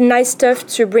nice stuff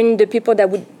to bring the people that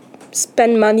would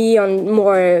spend money on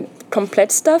more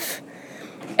complex stuff.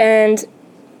 And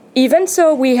even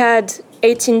so, we had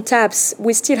 18 taps,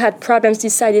 we still had problems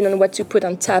deciding on what to put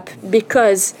on tap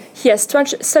because he has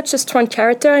such a strong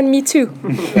character, and me too.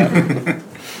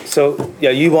 So,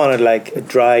 yeah, you wanted like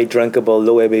dry, drinkable,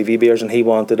 low ABV beers, and he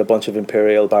wanted a bunch of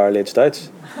imperial barrel-aged stouts.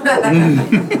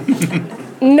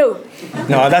 No.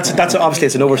 No, that's obviously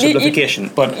it's an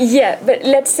oversimplification, but yeah, but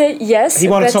let's say yes. He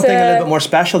wanted something a little bit more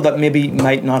special that maybe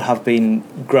might not have been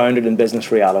grounded in business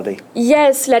reality.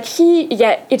 Yes, like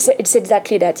it's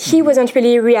exactly that. He wasn't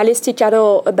really realistic at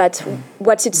all about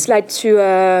what it's like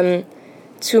to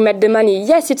make the money.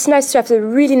 Yes, it's nice to have a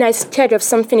really nice keg of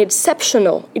something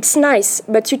exceptional. It's nice,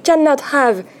 but you cannot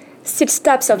have 6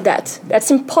 taps of that. That's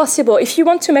impossible. If you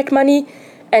want to make money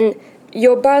and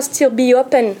your bar still be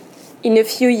open in a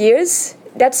few years,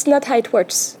 that's not how it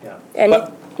works. Yeah. And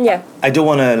I don't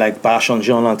want to like bash on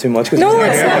Jean too much. No,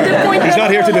 that's not the point. He's not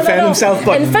here to defend himself.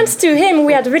 But and thanks to him,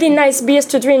 we had really nice beers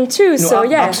to drink too.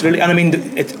 Absolutely. And I mean,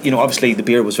 obviously the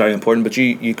beer was very important, but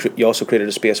you also created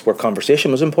a space where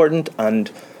conversation was important, and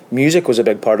music was a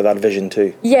big part of that vision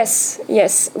too. Yes.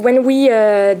 When we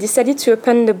decided to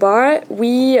open the bar,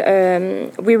 we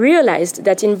realized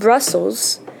that in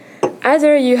Brussels,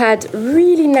 either you had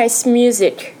really nice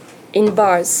music in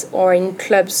bars or in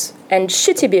clubs and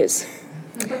shitty beers,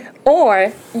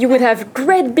 or you would have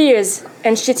great beers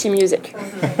and shitty music.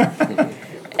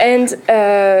 And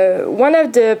one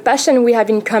of the passion we have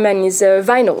in common is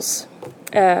vinyls.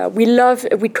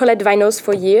 We collect vinyls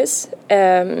for years.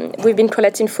 We've been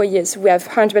collecting for years. We have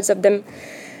hundreds of them.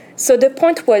 So the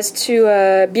point was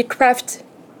to be craft,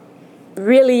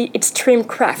 really extreme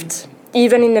craft,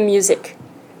 even in the music.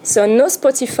 So no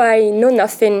Spotify, no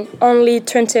nothing, only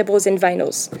turntables and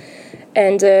vinyls.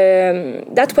 And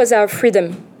that was our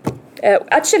freedom.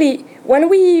 Actually, when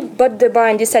we bought the bar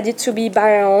and decided to be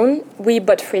by our own, we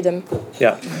bought freedom.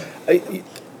 Yeah.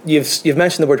 You've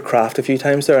mentioned the word craft a few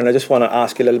times there, and I just want to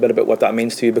ask you a little bit about what that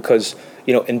means to you, because,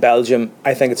 in Belgium,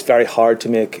 I think it's very hard to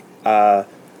make,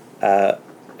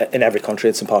 in every country,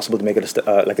 it's impossible to make it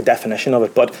like a definition of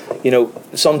it. But,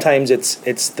 sometimes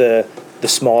it's the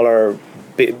smaller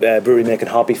brewery making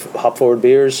hop forward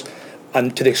beers,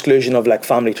 and to the exclusion of like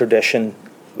family tradition,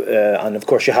 and of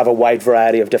course you have a wide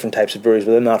variety of different types of breweries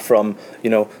within that, from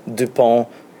Dupont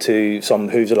to some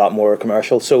who's a lot more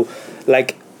commercial. So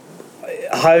like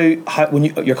how when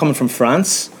you're coming from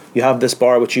France, you have this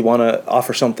bar which you want to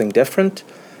offer something different.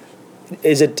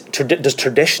 Does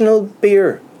traditional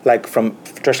beer, like from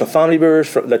traditional family brewers,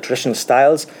 from the traditional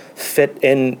styles, fit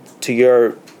into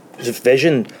your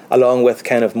vision along with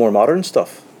kind of more modern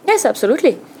stuff? Yes,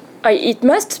 absolutely. It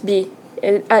must be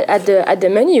at the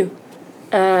menu.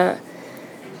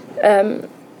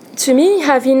 To me,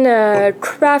 having a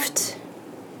craft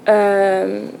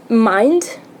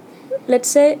mind, let's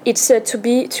say, it's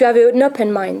to have an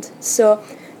open mind. So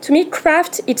to me,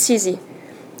 craft, it's easy.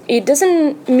 It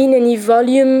doesn't mean any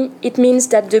volume. It means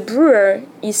that the brewer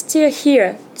is still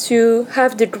here to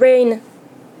have the grain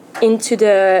into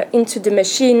the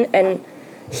machine, and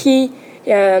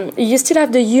you still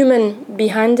have the human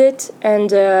behind it,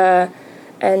 and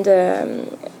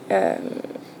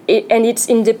it's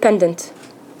independent.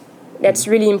 That's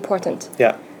really important.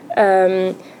 Yeah.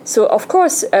 So of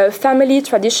course, family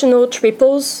traditional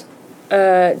triples,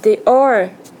 they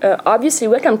are obviously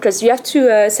welcome, because you have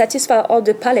to satisfy all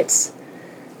the palates.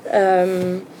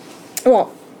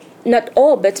 Well, not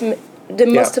all, but the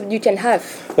most of you can have.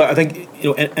 Well, I think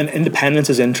and independence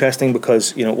is interesting,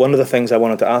 because one of the things I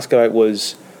wanted to ask about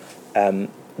was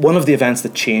one of the events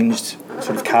that changed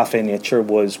sort of cafe nature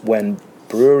was when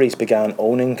breweries began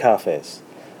owning cafes,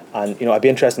 and I'd be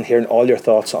interested in hearing all your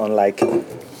thoughts on like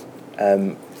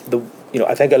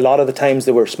I think a lot of the times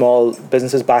there were small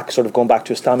businesses going back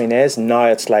to estaminets. Now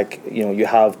it's like you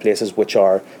have places which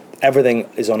are everything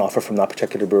is on offer from that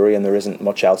particular brewery, and there isn't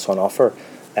much else on offer.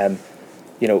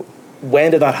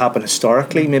 When did that happen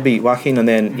historically? Maybe Joaquin, and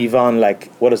then Yvonne. Like,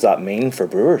 what does that mean for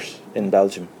brewers in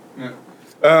Belgium? Yeah.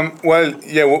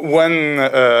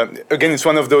 Again, it's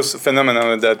one of those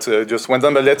phenomena that just went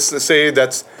on. But let's say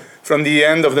that from the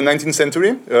end of the 19th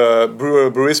century,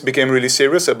 breweries became really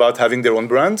serious about having their own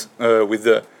brand, with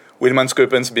the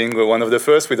Willmans being one of the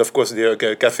first, with of course the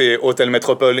Café Hôtel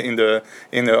Métropole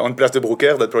on Place de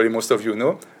Brocaire, that probably most of you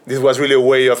know. This was really a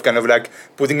way of kind of like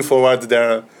putting forward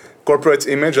their corporate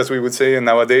image, as we would say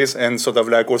nowadays, and sort of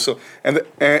like also, and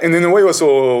in a way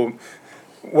also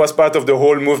was part of the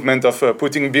whole movement of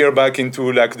putting beer back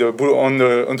into like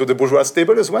onto the bourgeois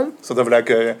table as well, sort of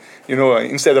like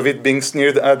instead of it being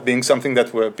sneered at being something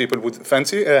that people would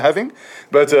fancy having.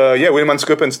 But Willmans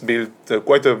built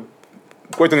quite a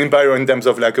quite an empire in terms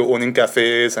of like owning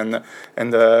cafes and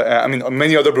I mean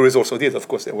many other breweries also did. Of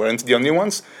course, they weren't the only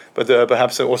ones, but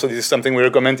perhaps also this is something we were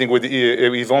commenting with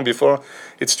Yvon before.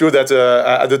 It's true that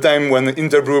at the time when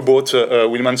Interbrew bought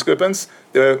Willmans Coppens,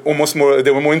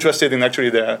 they were more interested in actually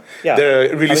their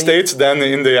real estate than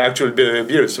in the actual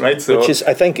beers, right? So, which is,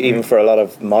 I think, even for a lot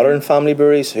of modern family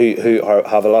breweries who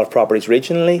have a lot of properties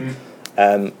regionally.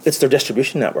 It's their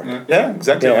distribution network. Yeah,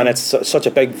 exactly. And it's such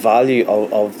a big value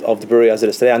of the brewery as it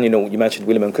is today. And you mentioned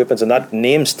Willmans Coppens, and that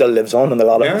name still lives on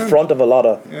in front of a lot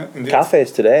of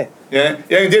cafes today. Yeah,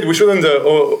 indeed. We shouldn't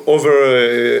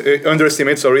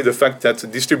underestimate, the fact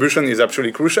that distribution is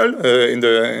absolutely crucial in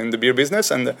the beer business,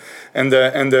 and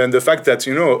the fact that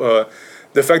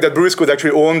the fact that breweries could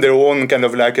actually own their own kind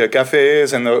of like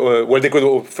cafes and they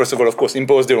could first of all, of course,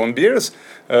 impose their own beers,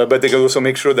 but they could also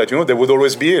make sure that there would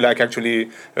always be like actually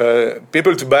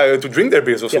people to drink their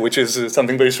beers also, which is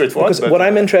something very straightforward. Because what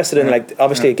I'm interested in, like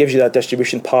obviously, it gives you that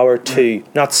distribution power to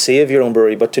not save your own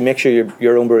brewery, but to make sure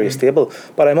your own brewery is stable.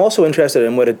 But I'm also interested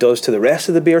in what it does to the rest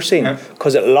of the beer scene,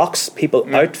 because it locks people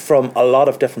out from a lot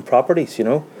of different properties.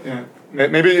 Yeah.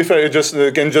 Maybe if I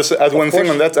can add one thing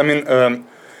on that. I mean.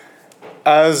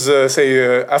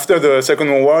 After the Second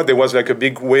World War, there was like a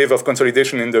big wave of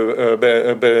consolidation in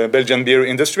the Belgian beer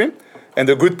industry. And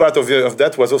the good part of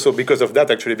that was also because of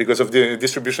that, actually, because of the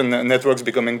distribution networks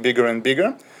becoming bigger and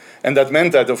bigger. And that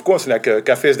meant that, of course, like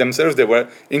cafes themselves, they were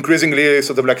increasingly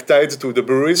sort of like tied to the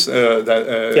breweries.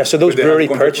 So those brewery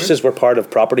purchases were part of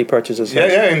property purchases.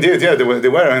 Yeah, indeed. Yeah, they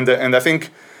were. And I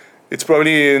think it's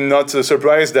probably not a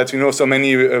surprise that so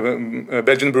many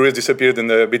Belgian breweries disappeared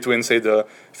between say the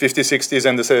 50s, 60s,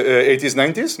 and the 80s,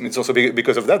 90s. It's also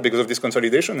because of that, because of this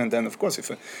consolidation. And then, of course,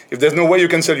 if there's no way you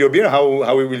can sell your beer, how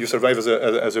will you survive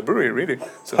as a brewery, really?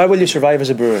 So. How will you survive as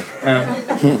a brewer?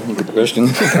 Good question.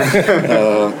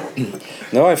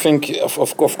 No, I think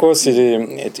of course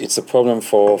it's a problem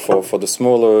for the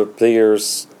smaller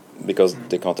players because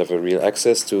they can't have a real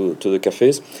access to the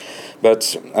cafes.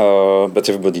 But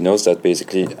everybody knows that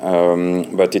basically.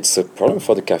 But it's a problem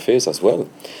for the cafes as well,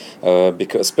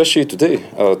 because especially today.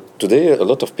 Today, a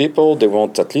lot of people they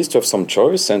want at least to have some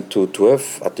choice and to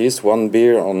have at least one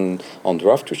beer on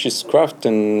draft, which is craft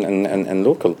and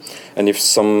local. And if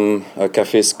some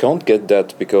cafes can't get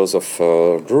that because of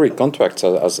brewery contracts,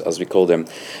 as we call them,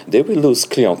 they will lose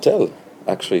clientele.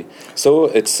 Actually, so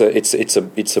it's a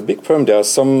big problem. There are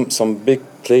some big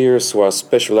players who are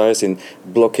specialized in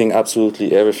blocking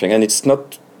absolutely everything, and it's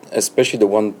not especially the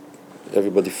one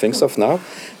everybody thinks of now.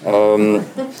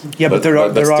 But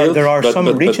there are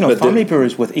some regional family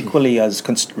brewers with equally as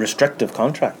restrictive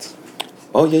contracts.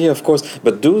 Oh yeah, of course.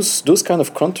 But those kind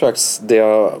of contracts, they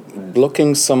are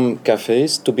blocking some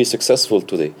cafes to be successful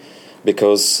today.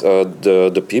 Because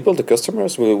the people, the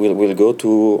customers, will go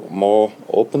to more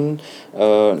open,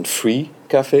 free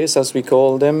cafes, as we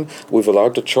call them, with a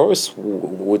larger choice,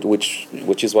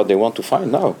 which is what they want to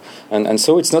find now. And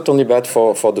so it's not only bad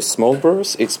for the small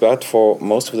brewers, it's bad for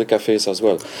most of the cafes as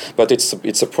well. But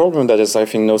it's a problem that is, I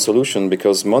think, no solution,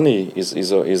 because money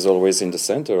is always in the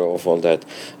center of all that.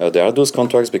 There are those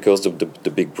contracts because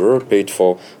the big brewer paid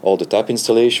for all the tap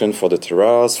installation, for the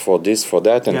terrace, for this, for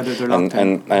that, and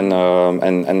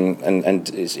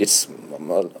it's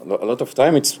a lot of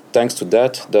time. It's thanks to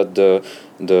that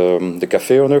the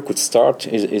cafe owner could start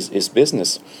his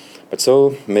business. But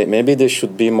so maybe there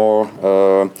should be more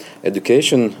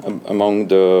education among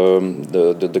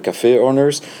the cafe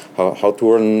owners how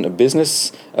to run a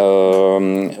business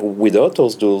without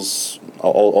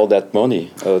all that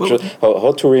money.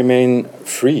 How to remain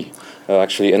free.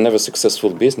 Actually, and never successful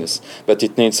business, but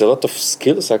it needs a lot of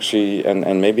skills actually,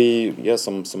 and maybe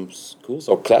some schools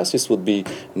or classes would be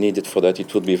needed for that.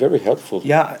 It would be very helpful.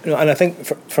 Yeah, and I think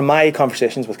from my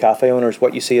conversations with cafe owners,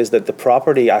 what you see is that the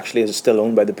property actually is still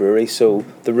owned by the brewery, so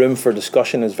the room for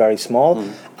discussion is very small.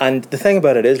 And the thing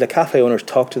about it is, like, cafe owners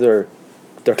talk to their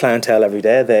clientele every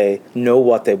day. They know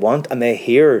what they want, and they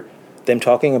hear them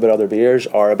talking about other beers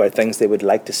or about things they would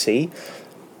like to see.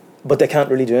 But they can't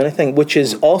really do anything, which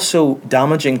is also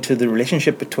damaging to the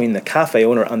relationship between the cafe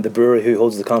owner and the brewery who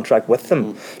holds the contract with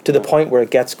them, to the point where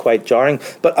it gets quite jarring.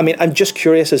 But I mean, I'm just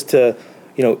curious as to,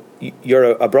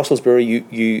 you're a Brussels brewery.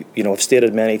 You have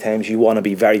stated many times you want to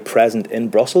be very present in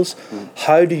Brussels.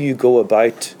 How do you go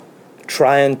about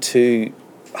trying to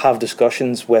have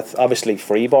discussions with, obviously,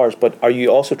 free bars, but are you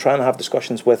also trying to have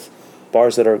discussions with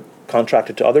bars that are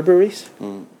contracted to other breweries?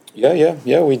 Yeah,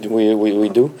 we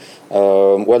do.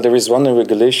 Well, there is one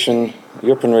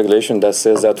European regulation that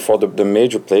says that for the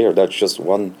major player, that's just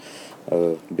one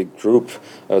big group,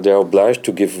 they are obliged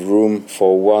to give room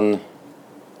for one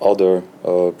other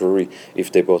brewery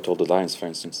if they bought all the lines, for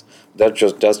instance.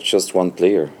 That's just one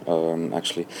player,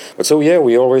 actually. But so yeah,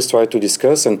 we always try to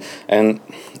discuss, and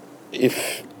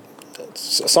if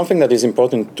something that is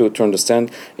important to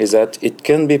understand is that it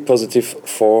can be positive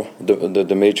for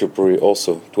the major brewery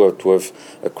also to have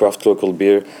a craft local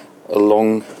beer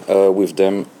along with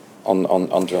them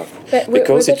on draft. But we're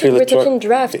talking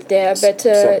draft there, but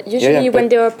usually when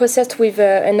they are processed with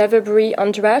another brewery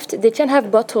on draft, they can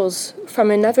have bottles from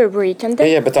another brewery, can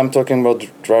they? Yeah, but I'm talking about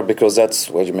draft because that's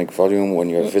where you make volume, when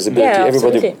you have visibility. Yeah,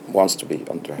 everybody wants to be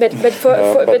on draft. But for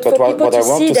people to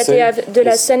see that they have De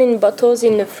La Seine in bottles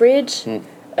in the fridge,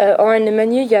 or in the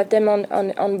menu, you have them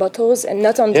on bottles and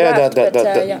not on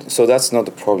draft. So that's not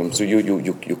the problem. So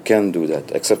you can do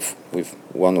that, except with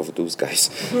one of those guys.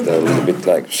 They're a little bit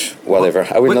like whatever.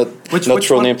 I will not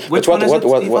throw name. What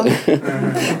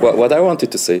I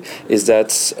wanted to say is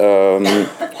that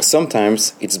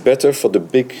sometimes it's better for the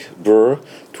big brewer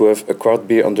to have a craft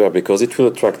beer on draft because it will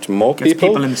attract more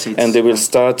people in the seats. and they will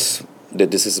start.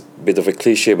 This is a bit of a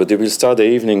cliche, but they will start the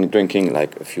evening drinking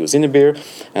like a few Zine beer,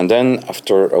 and then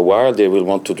after a while they will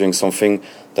want to drink something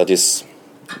that is,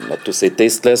 not to say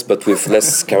tasteless, but with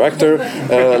less character,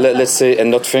 let's say, and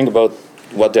not think about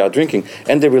what they are drinking.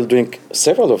 And they will drink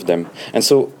several of them. And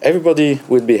so everybody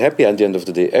will be happy at the end of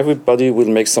the day. Everybody will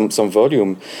make some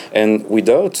volume. And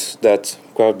without that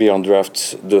craft beer on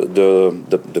draft,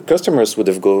 the customers would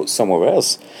have go somewhere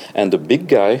else. And the big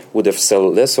guy would have sell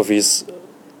less of his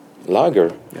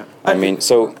lager. Yeah. I mean,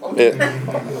 so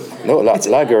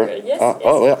lager.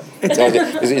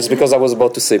 It's because I was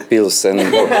about to say pils, and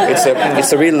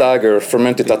it's a real lager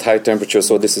fermented at high temperature.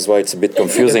 So this is why it's a bit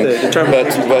confusing.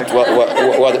 But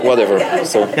whatever.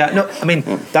 So yeah, no, I mean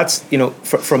that's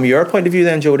from your point of view,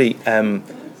 then, Jody.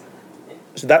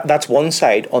 So that's one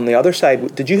side. On the other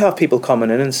side, did you have people coming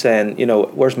in and saying,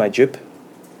 where's my dupe?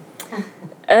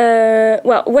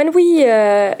 Well, when we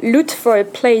looked for a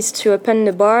place to open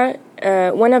the bar,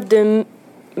 one of the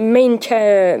main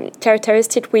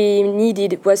characteristics we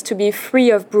needed was to be free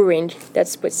of brewing.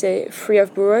 That's what say free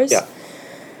of brewers. Yeah.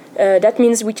 That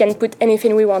means we can put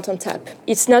anything we want on tap.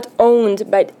 It's not owned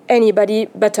by anybody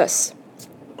but us.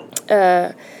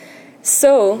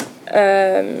 So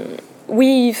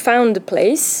we found the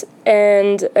place,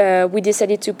 and we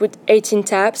decided to put 18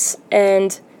 taps,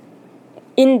 and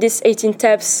in these 18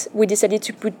 taps, we decided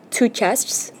to put 2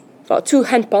 casks, or 2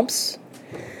 hand pumps.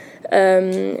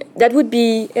 That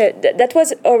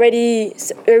was already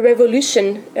a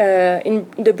revolution in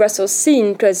the Brussels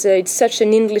scene, because it's such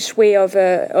an English way of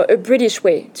a British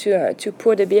way to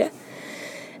pour the beer.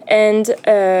 And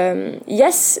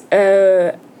yes,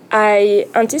 I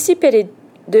anticipated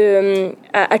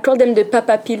I call them the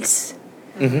Papa Pils.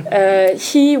 Mm-hmm.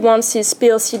 He wants his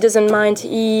pills, he doesn't mind.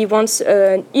 He wants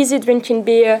an easy drinking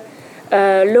beer,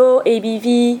 low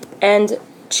ABV, and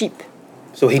cheap.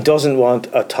 So he doesn't want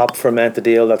a top fermented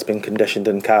ale that's been conditioned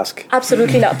in cask?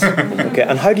 Absolutely not. Okay,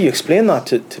 and how do you explain that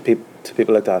to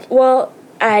people like that? Well,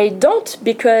 I don't,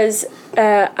 because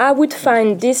I would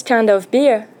find this kind of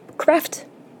beer craft.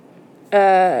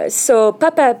 So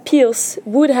Papa Pils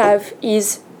would have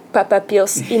his Papa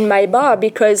Pils in my bar,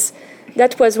 because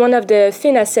that was one of the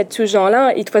things I said to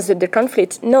Jean-Lin. It was the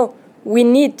conflict. No, we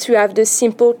need to have the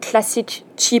simple, classic,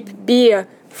 cheap beer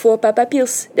for Papa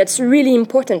Pils. That's really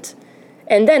important.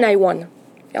 And then I won.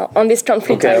 On this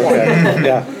conflict, I won.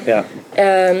 Yeah.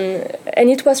 And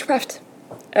it was craft.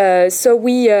 So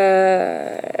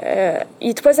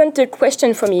it wasn't a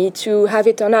question for me to have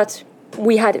it or not.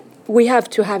 We have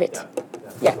to have it.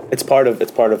 Yeah. It's part of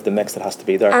the mix that has to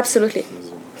be there. Absolutely.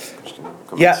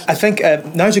 Yeah, I think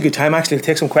now's a good time actually to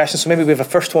take some questions. So maybe we have a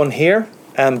first one here.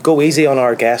 Go easy on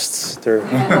our guests. No,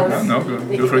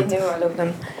 go for it. We know all of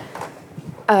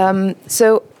them.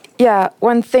 So yeah,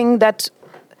 one thing that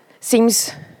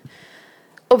seems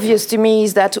obvious to me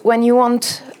is that when you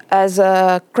want, as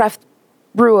a craft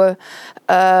brewer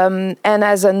and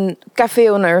as a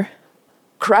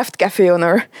craft cafe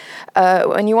owner,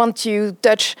 when you want to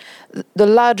touch the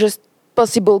largest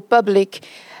possible public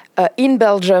in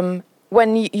Belgium,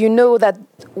 when you know that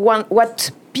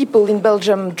what people in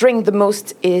Belgium drink the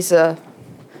most is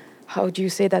how do you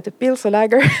say that, a pils, a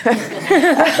lager?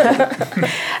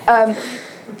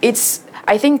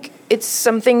 I think it's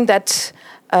something that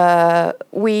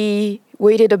we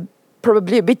waited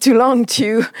probably a bit too long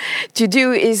to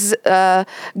do, is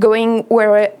going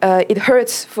where it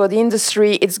hurts for the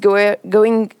industry. It's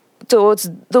going towards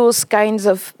those kinds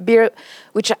of beer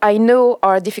which I know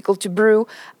are difficult to brew.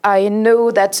 I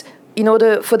know that in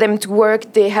order for them to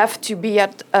work, they have to be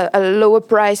at a lower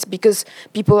price, because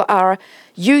people are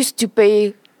used to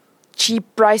pay cheap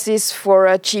prices for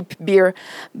a cheap beer.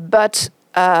 But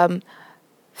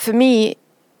for me,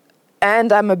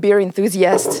 and I'm a beer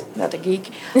enthusiast, not a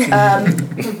geek,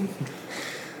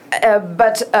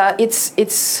 but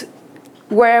it's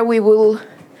where we will,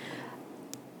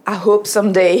 I hope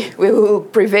someday we will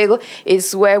prevail,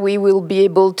 is where we will be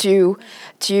able to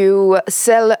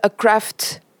sell a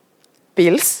craft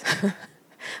pils,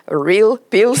 a real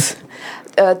pils,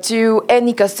 to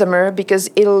any customer, because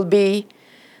it'll be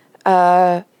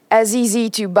as easy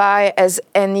to buy as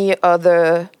any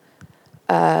other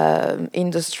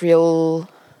industrial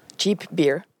cheap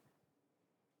beer.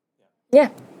 Yeah.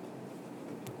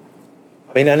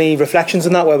 I mean, any reflections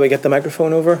on that while we get the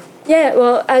microphone over? Yeah,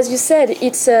 well, as you said,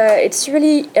 it's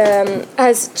really,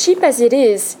 as cheap as it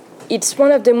is, it's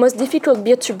one of the most difficult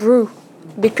beer to brew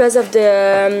because of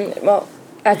the, well,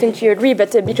 I think you agree,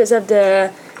 but because of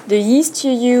the yeast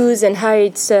you use and how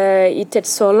it takes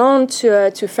so long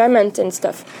to ferment and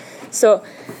stuff. So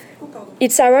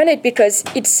it's ironic because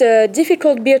it's a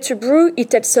difficult beer to brew,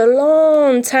 it takes a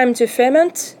long time to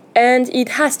ferment, and it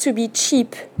has to be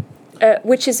cheap,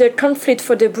 which is a conflict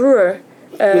for the brewer.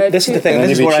 This is the thing.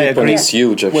 This is where I agree. It's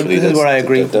huge, actually. Well, this is where I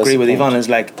agree with point. Ivan. Is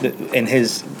like in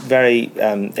his very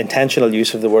intentional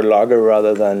use of the word lager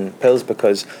rather than pils,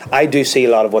 because I do see a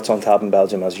lot of what's on tap in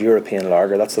Belgium as European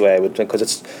lager. That's the way I would think, because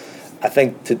it's. I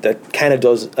think that kind of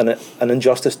does an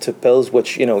injustice to pils,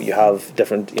 which you have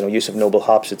different use of noble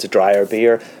hops. It's a drier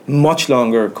beer, much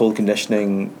longer cold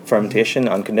conditioning, fermentation,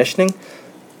 and conditioning,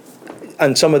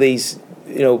 and some of these.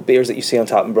 Beers that you see on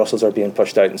tap in Brussels are being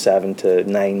pushed out in 7 to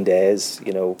 9 days,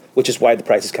 which is why the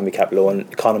prices can be kept low and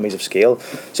economies of scale.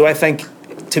 So I think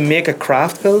to make a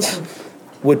craft pils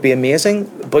would be amazing,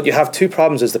 but you have two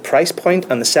problems: is the price point,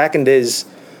 and the second is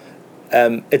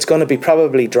it's going to be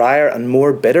probably drier and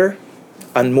more bitter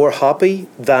and more hoppy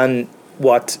than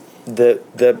what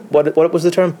what was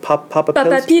the term? Papa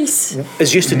Pils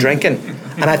is used to drinking,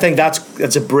 and I think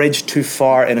that's a bridge too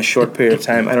far in a short period of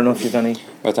time. I don't know if you've any.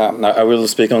 But I will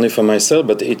speak only for myself.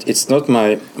 But it's not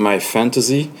my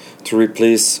fantasy to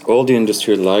replace all the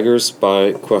industrial lagers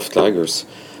by craft lagers,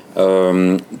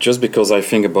 just because I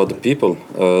think about the people.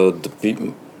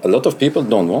 A lot of people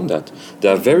don't want that. They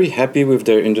are very happy with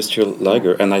their industrial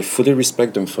lager, and I fully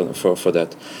respect them for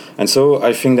that. And so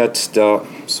I think that there are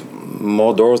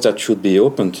more doors that should be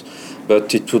opened,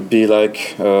 but it would be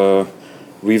like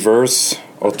reverse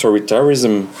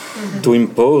authoritarianism to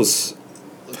impose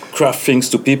craft things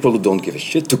to people who don't give a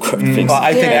shit to craft things. Well,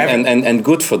 I think and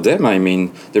good for them. I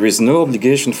mean, there is no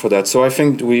obligation for that. So I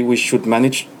think we should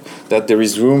manage that there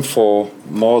is room for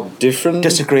more different.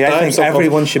 Disagree. I think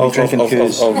everyone should be drinking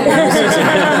Coos.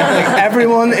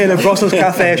 Everyone in a Brussels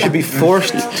cafe should be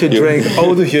forced to drink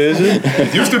eau de Coos.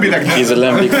 It used to be like that. He's a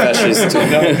lambic fascist.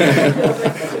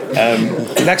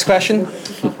 Next question.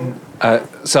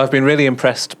 So I've been really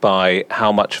impressed by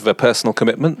how much of a personal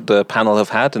commitment the panel have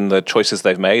had and the choices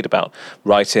they've made about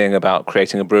writing, about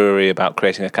creating a brewery, about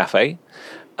creating a cafe.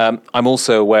 I'm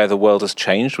also aware the world has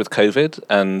changed with COVID,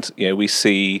 and we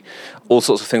see all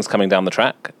sorts of things coming down the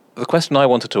track. The question I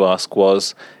wanted to ask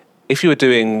was, if you were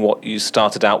doing what you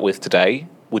started out with today,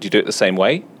 would you do it the same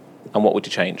way, and what would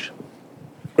you change?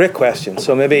 Great question.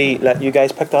 So maybe let you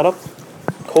guys pick that up.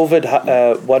 COVID,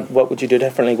 what would you do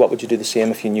differently? What would you do the same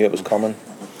if you knew it was coming?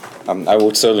 I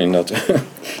would certainly not.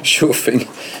 Sure thing.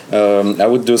 I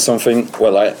would do something.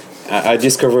 Well, I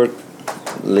discovered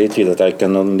lately that I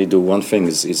can only do one thing,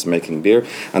 is making beer,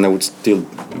 and I would still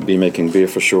be making beer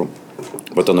for sure,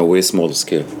 but on a way smaller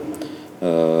scale.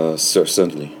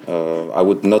 Certainly. I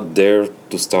would not dare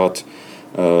to start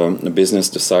a business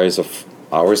the size of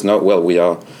ours now. Well, we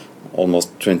are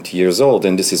almost 20 years old,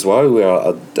 and this is why we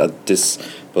are at this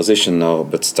position now.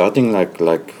 But starting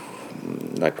like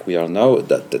we are now,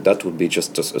 that would be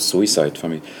just a suicide for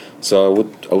me.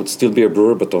 So I would still be a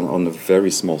brewer, but on a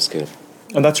very small scale.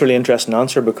 And that's a really interesting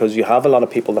answer, because you have a lot of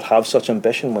people that have such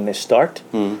ambition when they start,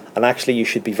 and actually you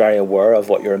should be very aware of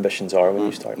what your ambitions are when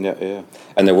you start. Yeah,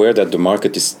 and aware that the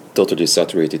market is totally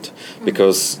saturated,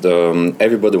 because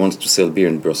everybody wants to sell beer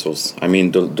in Brussels. I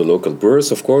mean, the local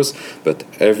brewers, of course, but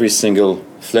every single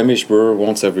Flemish brewer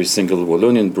wants, every single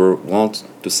Wallonian brewer wants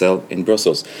to sell in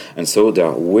Brussels, and so there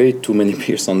are way too many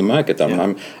beers on the market.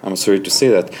 I'm sorry to say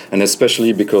that, and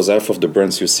especially because half of the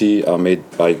brands you see are made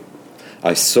by.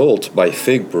 Sold by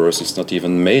fake brewers. It's not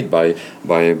even made by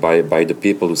the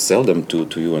people who sell them to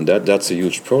you, and that's a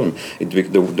huge problem.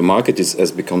 The market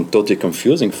has become totally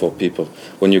confusing for people.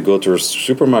 When you go to a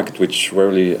supermarket, which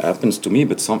rarely happens to me,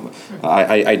 but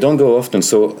I don't go often,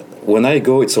 so when I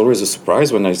go, it's always a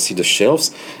surprise when I see the shelves,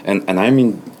 and I'm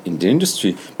in the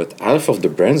industry, but half of the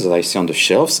brands that I see on the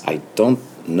shelves, I don't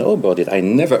know about it. I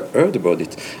never heard about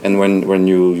it. And when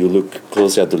you look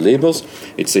closely at the labels,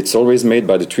 it's always made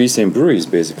by the three same breweries,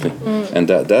 basically. And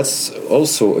that's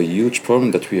also a huge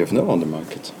problem that we have now on the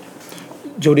market.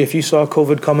 Jody, if you saw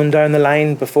COVID coming down the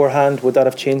line beforehand, would that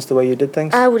have changed the way you did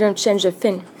things? I wouldn't change a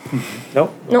thing.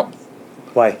 No? No.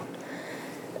 Why?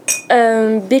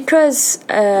 Because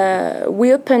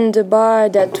we opened a bar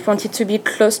that wanted to be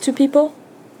close to people,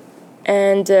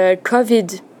 and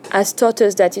COVID has taught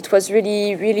us that it was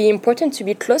really, really important to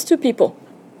be close to people.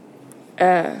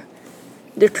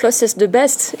 The closest, the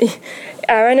best,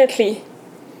 ironically,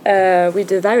 with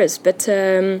the virus. But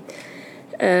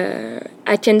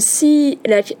I can see,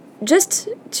 like, just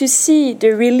to see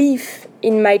the relief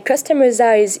in my customers'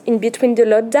 eyes in between the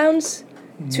lockdowns,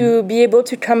 to be able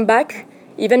to come back,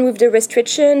 even with the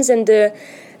restrictions and the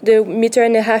 1.5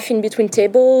 meters in between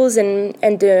tables and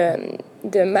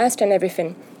the mask and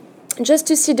everything. Just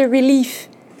to see the relief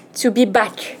to be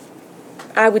back,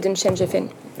 I wouldn't change a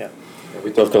thing. Yeah.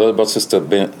 We talk a lot about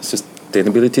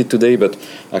sustainability today, but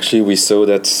actually we saw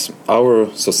that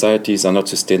our societies are not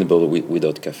sustainable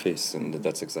without cafes, and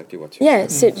that's exactly what you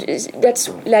said. So that's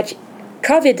like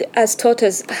COVID has taught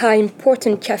us how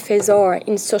important cafes are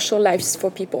in social lives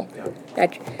for people. Yeah.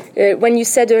 Like when you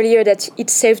said earlier that it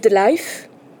saved a life,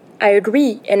 I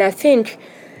agree, and I think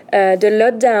the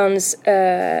lockdowns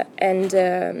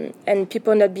and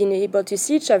people not being able to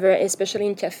see each other, especially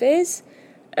in cafes,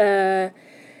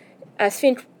 I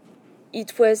think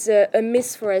it was a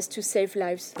miss for us to save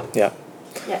lives. Yeah.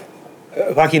 Yeah.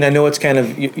 Joaquin, I know it's kind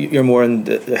of you're more in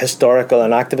the historical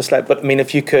and activist side, but I mean,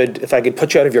 if I could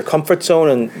put you out of your comfort zone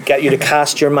and get you to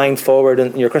cast your mind forward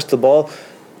and your crystal ball,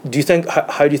 how do you think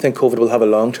COVID will have a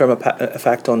long-term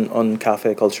effect on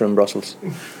cafe culture in Brussels?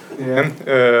 Yeah,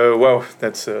 well,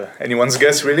 that's anyone's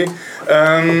guess, really.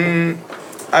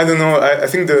 I don't know. I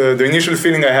think the initial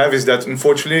feeling I have is that,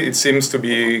 unfortunately, it seems to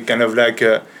be kind of like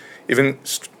even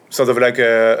sort of like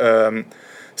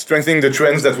strengthening the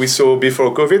trends that we saw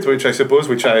before COVID, which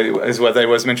is what I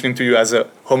was mentioning to you as a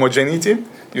homogeneity.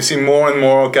 You see more and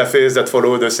more cafes that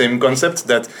follow the same concept,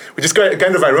 which is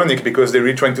kind of ironic because they're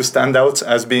really trying to stand out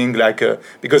as being like,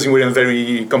 because we're in a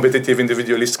very competitive,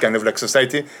 individualist kind of like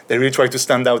society, they really try to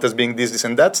stand out as being this,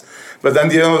 and that. But at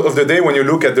the end of the day, when you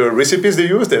look at the recipes they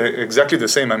use, they're exactly the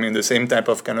same. I mean, the same type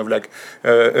of kind of like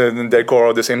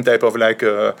decor, the same type of like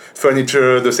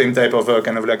furniture, the same type of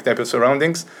kind of like type of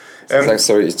surroundings.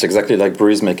 It's exactly like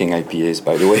breweries making IPAs,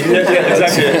 by the way. Yeah,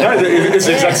 exactly. It's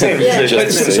the exact same.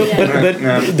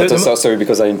 Sorry,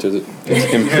 because I introduced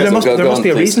him. There must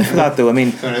be a reason for that, though. I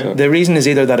mean, the reason is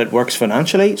either that it works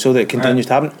financially, so that it continues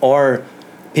to happen, or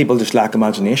people just lack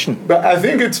imagination. But I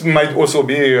think it might also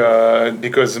be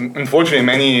because, unfortunately,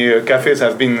 many cafes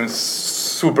have been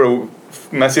super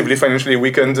massively financially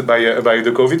weakened by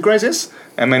the COVID crisis,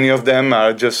 and many of them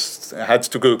are just had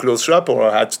to go close shop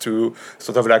or had to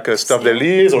sort of like stop their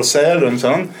lease or sell and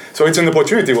so on. So it's an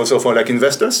opportunity also for like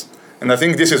investors. And I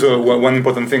think this is one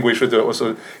important thing we should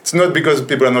also. It's not because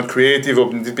people are not creative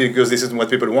or because this is what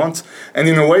people want. And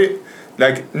in a way,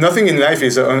 like nothing in life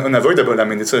is unavoidable. I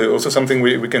mean, it's also something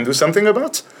we can do something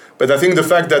about. But I think the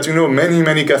fact that,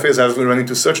 many cafes have run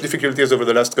into such difficulties over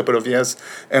the last couple of years,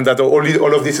 and that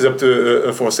all of this is up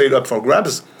to for sale, up for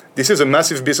grabs, this is a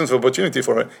massive business opportunity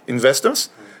for investors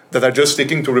that are just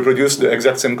sticking to reproduce the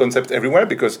exact same concept everywhere,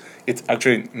 because it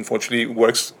actually, unfortunately,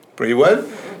 works pretty well.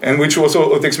 And which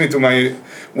also takes me to my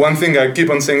one thing I keep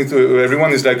on saying to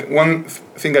everyone is like, one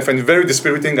thing I find very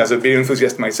dispiriting as a beer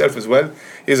enthusiast myself as well,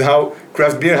 is how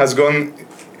craft beer has gone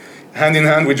hand in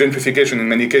hand with gentrification in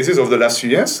many cases over the last few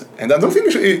years. And I don't think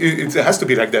it has to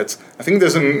be like that. I think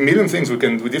there's a million things we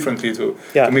can do differently to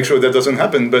make sure that doesn't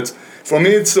happen. But for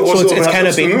me, it's also it's kind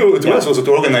of been, also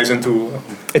to organize and to...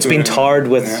 It's been tarred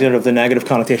with sort of the negative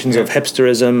connotations of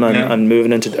hipsterism and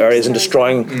moving into areas and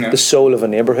destroying the soul of a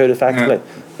neighborhood, effectively.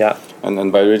 Yeah.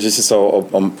 And by the way, this is our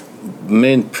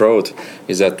main proud,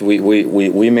 is that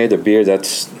we made a beer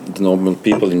that the normal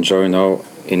people enjoy now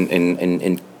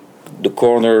in the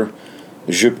corner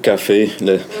Jupe Cafe,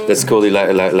 let's call it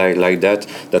like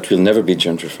that will never be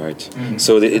gentrified. Mm-hmm.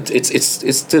 So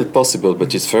it's still possible,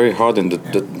 but it's very hard, and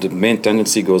the main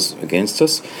tendency goes against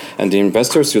us. And the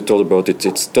investors you told about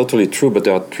it's totally true, but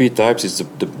there are three types. It's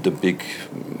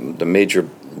the major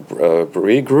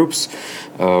brewery groups,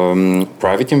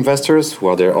 private investors who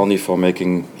are there only for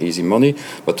making easy money,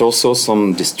 but also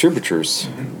some distributors,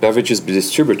 beverages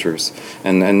distributors,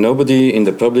 and nobody in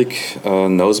the public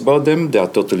knows about them. They are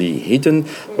totally hidden,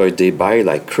 but they buy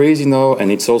like crazy now,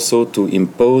 and it's also to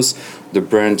impose the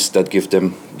brands that give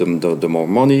them the more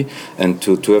money, and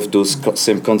to have those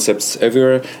same concepts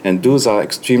everywhere, and those are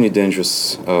extremely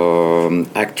dangerous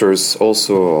actors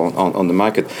also on the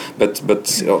market.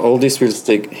 But all this will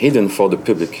stay hidden for the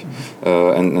public,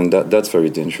 and that's very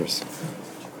dangerous.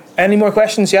 Any more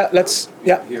questions? Yeah,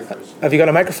 Have you got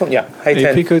a microphone? Yeah. Hey,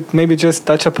 if we could maybe just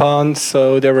touch upon,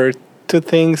 so there were two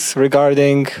things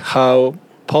regarding how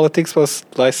politics was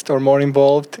less or more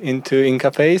involved in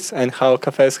cafes, and how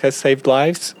cafes has saved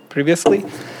lives previously.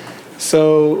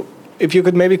 So if you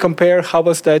could maybe compare how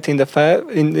was that in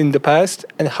the past,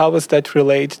 and how was that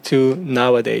relate to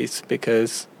nowadays,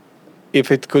 because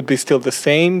if it could be still the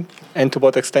same, and to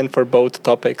what extent for both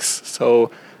topics,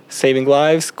 so saving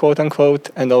lives, quote unquote,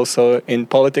 and also in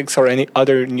politics or any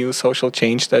other new social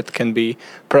change that can be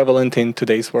prevalent in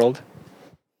today's world.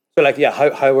 So,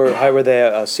 how were they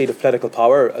a seat of political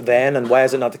power then, and why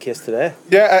is it not the case today?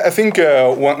 Yeah, I think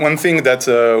one thing that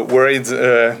worried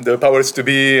the powers to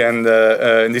be and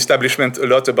the establishment a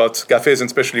lot about cafes, and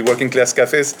especially working class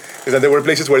cafes, is that there were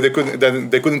places where they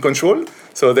couldn't control.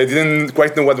 So they didn't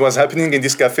quite know what was happening in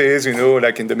these cafes,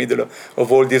 like in the middle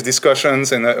of all these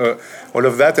discussions and all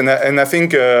of that. And I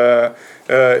think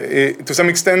to some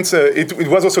extent it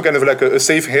was also kind of like a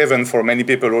safe haven for many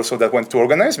people also that want to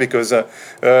organize, because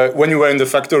when you were in the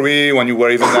factory, when you were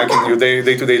even like in your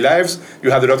day-to-day lives,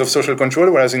 you had a lot of social control,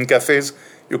 whereas in cafes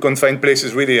you couldn't find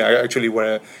places really actually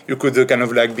where you could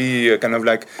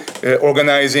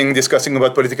organizing, discussing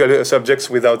about political subjects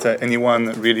without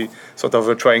anyone really sort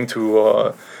of trying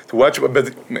to watch. But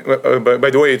by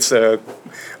the way, it's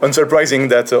unsurprising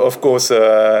that of course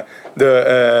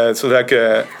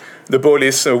the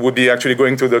police would be actually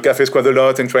going to the cafes quite a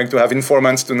lot and trying to have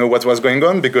informants to know what was going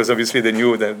on, because obviously they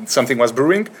knew that something was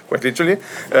brewing, quite literally.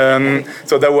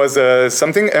 So that was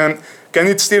something. Can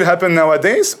it still happen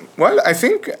nowadays? Well, I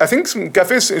think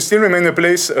cafes still remain a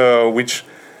place which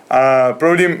are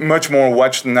probably much more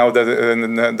watched now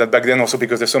than back then, also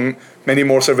because there's so many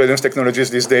more surveillance technologies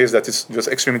these days that it's just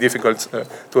extremely difficult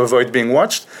to avoid being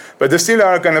watched. But they still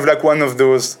are kind of like one of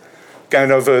those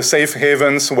kind of safe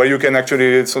havens where you can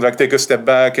actually take a step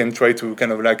back and try to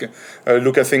kind of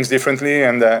look at things differently.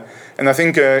 And I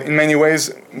think in many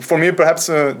ways, for me, perhaps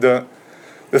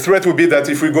the threat would be that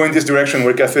if we go in this direction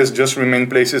where cafes just remain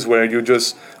places where you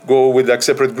just go with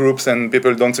separate groups and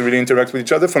people don't really interact with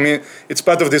each other, for me, it's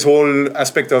part of this whole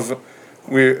aspect of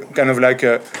we kind of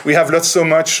we have lost so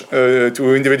much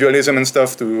to individualism and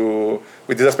stuff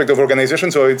with this aspect of organization.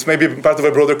 So it's maybe part of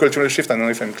a broader cultural shift. I don't know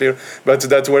if I'm clear, but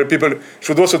that where people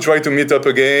should also try to meet up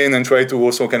again and try to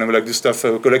also kind of do stuff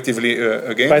collectively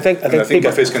again. But I think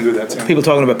cafes can do that. Yeah. People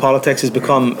talking about politics has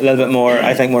become a little bit more,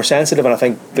 I think, more sensitive, and I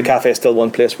think the cafe is still one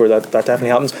place where that definitely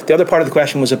happens. The other part of the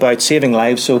question was about saving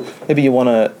lives. So maybe you want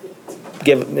to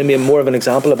give maybe more of an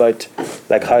example about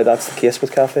how that's the case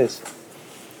with cafes.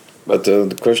 But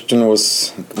the question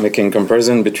was making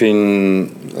comparison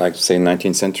between, say,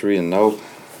 19th century and now.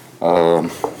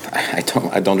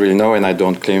 I don't really know, and I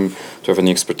don't claim to have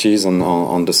any expertise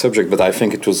on the subject. But I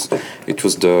think it was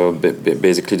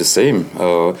basically the same.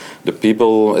 The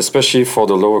people, especially for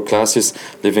the lower classes,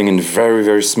 living in very,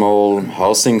 very small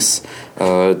housings,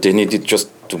 they needed just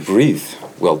to breathe.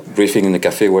 Well, breathing in a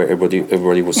cafe where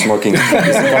everybody was smoking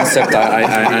is a concept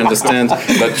I understand,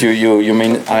 but you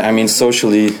mean I mean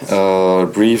socially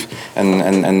breathe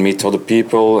and meet other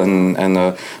people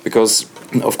and because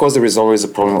of course there is always a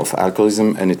problem of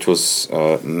alcoholism, and it was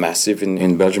massive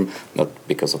in Belgium, not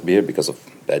because of beer, because of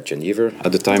bad Geneva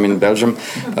at the time in Belgium,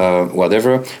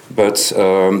 whatever. But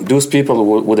those people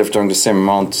would have done the same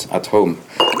amount at home.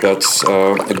 But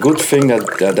a good thing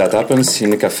that happens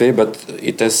in a cafe, but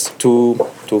it has two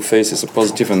faces, a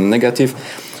positive and a negative.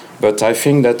 But I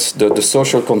think that the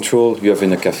social control you have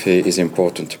in a cafe is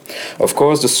important. Of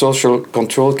course, the social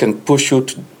control can push you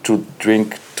to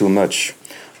drink too much.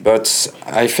 But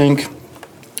I think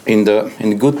in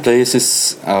good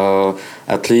places,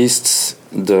 at least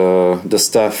the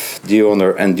staff, the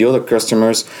owner, and the other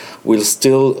customers will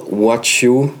still watch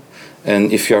you.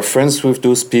 And if you are friends with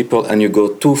those people and you go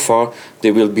too far,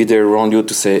 they will be there around you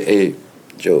to say, "Hey,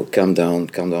 Joe, calm down.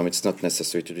 It's not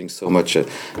necessary to drink so much,"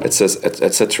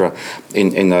 etc.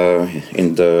 In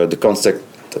the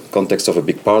context of a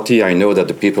big party, I know that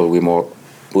the people will more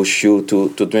push you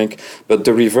to drink, but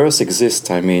the reverse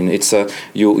exists. I mean, it's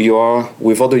you are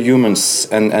with other humans,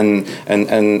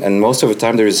 and most of the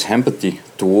time there is empathy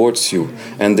towards you,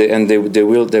 and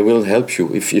they will help you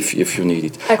if you need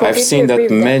it. I've seen that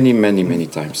many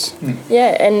times.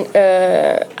 Yeah, and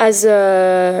as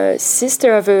a sister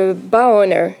of a bar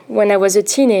owner, when I was a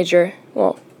teenager,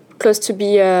 well, close to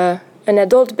be an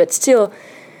adult, but still,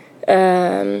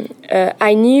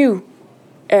 I knew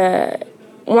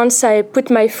once I put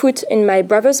my foot in my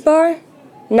brother's bar,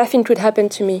 nothing could happen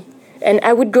to me. And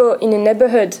I would go in a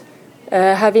neighborhood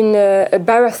having a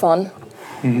marathon.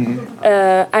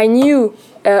 I knew,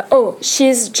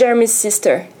 she's Jeremy's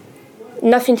sister.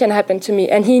 Nothing can happen to me.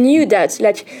 And he knew that.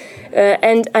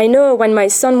 And I know when my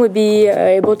son would be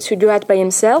able to do that by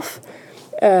himself,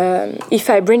 if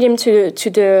I bring him to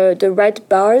the right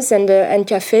bars and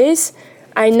cafes,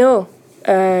 I know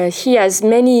he has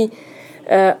many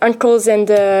uncles and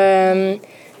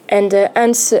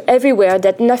aunts everywhere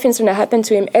that nothing's going to happen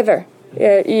to him ever.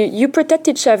 You protect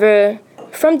each other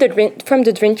from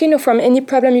the drinking or from any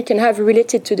problem you can have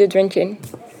related to the drinking.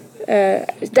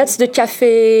 That's the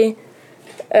cafe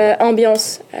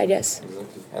ambiance, I guess.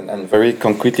 And very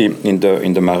concretely in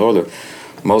the Marolles,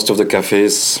 most of the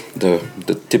cafes, the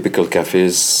typical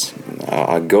cafes,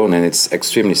 are gone, and it's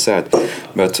extremely sad.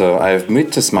 But I've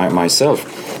witnessed myself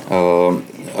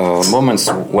moments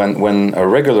when a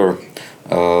regular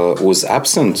was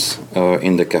absent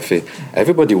in the cafe.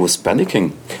 Everybody was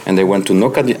panicking, and they went to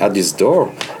knock at his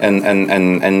door,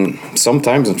 and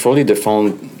sometimes, unfortunately, they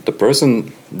found the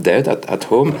person dead at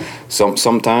home.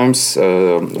 Sometimes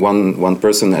one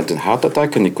person had a heart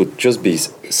attack, and he could just be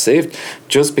saved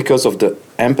just because of the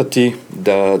empathy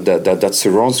that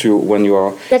surrounds you when you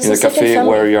are in a cafe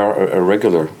where you are a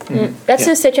regular. That's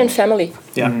a second family.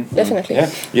 Yeah, definitely.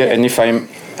 Yeah. And if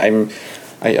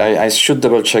I should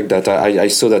double check that. I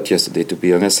saw that yesterday, to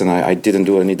be honest, and I didn't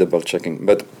do any double checking.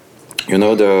 But you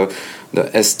know, the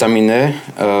estaminet,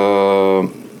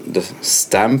 the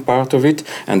stam part of it,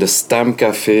 and the stam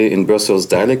cafe in Brussels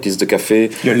dialect is the cafe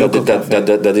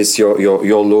that is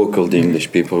your local, the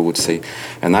English people would say.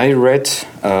 And I read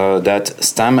that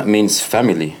stam means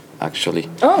family, actually.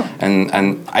 Oh. And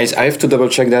I have to double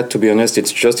check that, to be honest.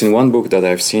 It's just in one book that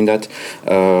I've seen that.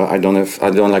 I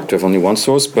don't like to have only one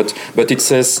source, but it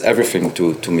says everything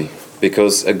to me,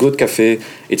 because a good cafe,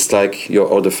 it's like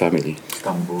your other family.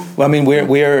 Well, I mean,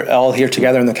 we're all here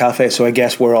together in the cafe, so I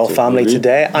guess we're all family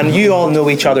today. And you all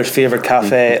know each other's favourite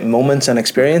cafe moments and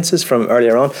experiences from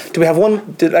earlier on. Do we have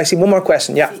one? Did I see one more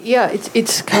question? Yeah. Yeah,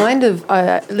 it's kind of,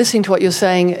 listening to what you're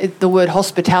saying, the word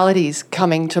hospitality is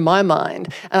coming to my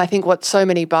mind. And I think what so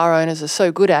many bar owners are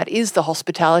so good at is the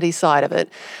hospitality side of it.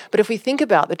 But if we think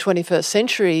about the 21st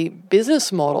century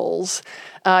business models,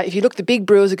 if you look, the big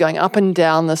brewers are going up and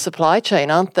down the supply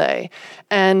chain, aren't they?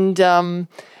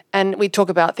 And we talk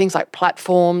about things like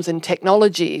platforms and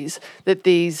technologies that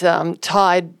these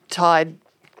tied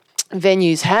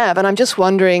venues have. And I'm just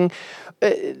wondering,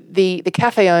 the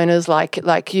cafe owners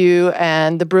like you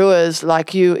and the brewers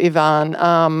like you,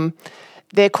 Ivan,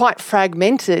 they're quite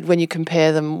fragmented when you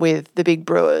compare them with the big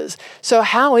brewers. So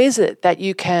how is it that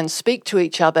you can speak to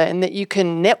each other and that you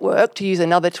can network, to use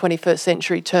another 21st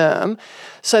century term,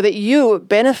 so that you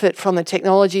benefit from the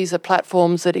technologies, the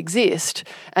platforms that exist,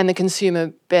 and the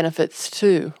consumer benefits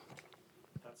too?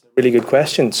 That's a really good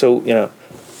question. So,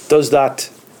 does that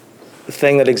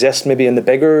thing that exists maybe in the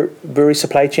bigger brewery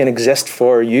supply chain exist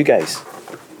for you guys?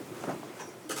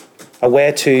 A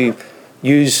way to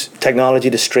use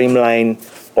technology to streamline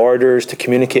orders, to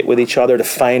communicate with each other, to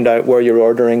find out where you're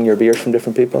ordering your beers from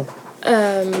different people?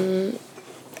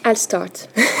 I'll start.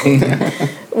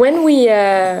 When we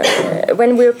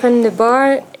opened the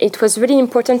bar, it was really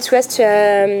important to us to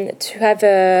have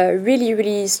a really,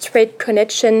 really straight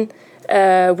connection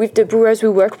with the brewers we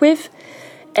work with.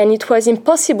 And it was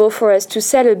impossible for us to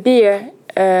sell a beer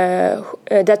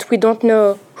that we don't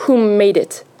know who made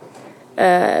it.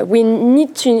 We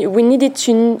needed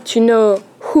to know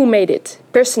who made it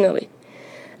personally.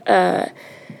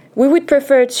 We would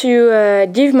prefer to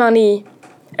give money,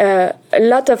 a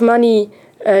lot of money,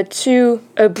 to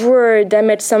a brewer that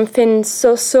made something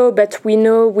so, but we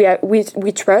know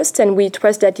we trust, and we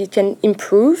trust that it can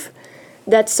improve.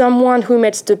 That someone who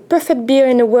makes the perfect beer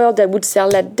in the world that would sell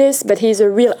like this, but he's a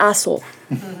real asshole.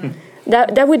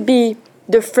 That would be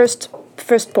the first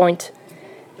point.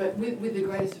 But with the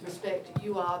greatest respect,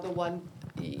 you are the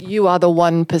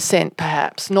 1%,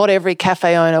 perhaps. Not every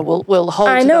cafe owner will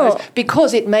hold to those,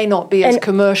 because it may not be as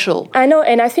commercial. I know,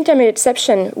 and I think I'm an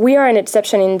exception. We are an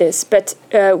exception in this, but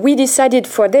we decided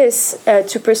for this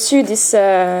to pursue this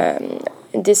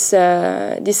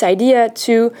idea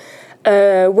to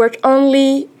work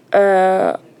only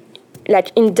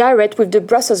like indirect with the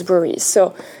Brussels breweries.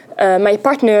 So my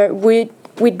partner, we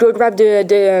we'd go grab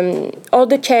all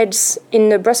the kegs in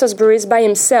the Brussels breweries by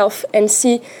himself and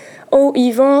see, oh,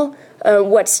 Yvan,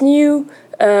 what's new?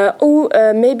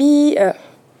 Maybe...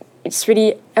 it's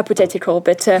really hypothetical,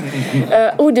 but the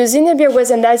Zune beer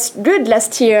wasn't as good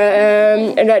last year.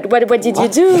 What did you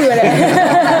do?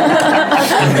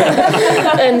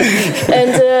 and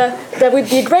that would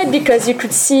be great because you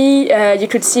could see.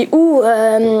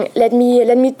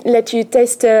 Let you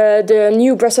taste the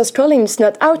new Brussels Colline. It's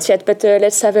not out yet, but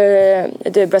let's have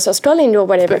the Brussels Colline or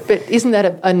whatever. But isn't that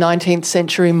a 19th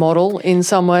century model in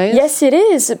some ways? Yes, it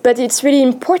is. But it's really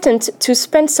important to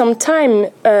spend some time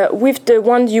with the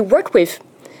one you work with.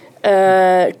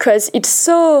 Because it's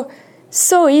so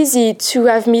easy to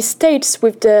have mistakes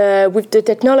with the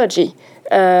technology.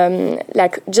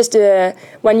 Like just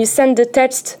when you send the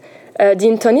text, the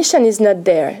intonation is not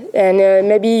there, and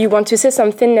maybe you want to say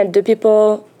something that the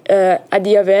people at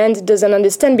the other end doesn't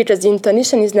understand because the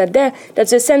intonation is not there.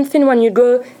 That's the same thing when you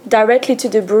go directly to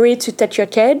the brewery to take your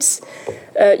kegs.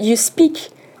 You speak.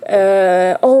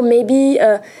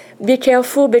 Be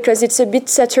careful because it's a bit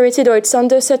saturated or it's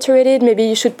undersaturated. Maybe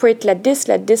you should pour it like this,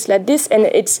 and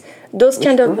it's those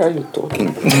kind of. What are you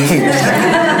talking?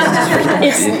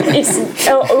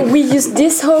 We used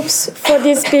these hops for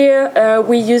this beer.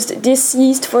 We used this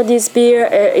yeast for this beer.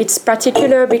 It's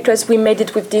particular because we made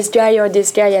it with this guy or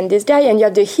this guy and this guy, and you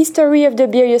have the history of the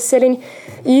beer you're selling.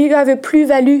 You have a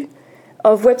plus-value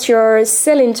of what you're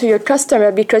selling to your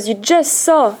customer because you just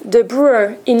saw the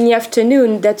brewer in the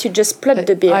afternoon that you just plugged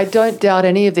the beer. I don't doubt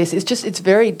any of this. It's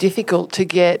very difficult to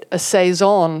get a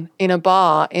saison in a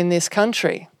bar in this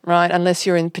country, right? Unless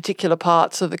you're in particular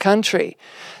parts of the country.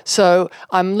 So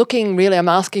I'm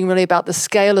asking really about the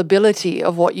scalability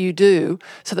of what you do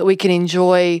so that we can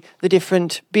enjoy the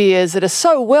different beers that are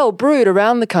so well brewed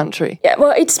around the country. Yeah,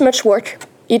 well, it's much work.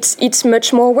 It's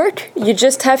much more work. You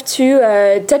just have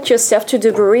to take yourself to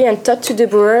the brewery and talk to the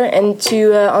brewer and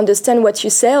to understand what you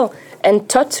sell and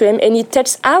talk to him. And it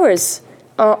takes hours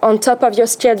on top of your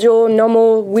schedule,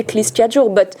 normal weekly schedule.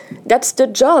 But that's the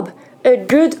job. A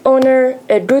good owner,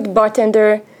 a good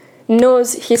bartender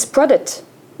knows his product.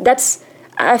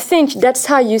 I think that's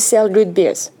how you sell good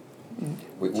beers.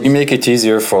 We make it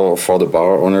easier for the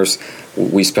bar owners.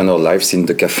 We spend our lives in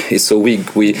the cafe, so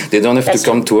they don't have to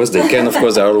come to us. They can, of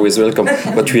course, they're always welcome,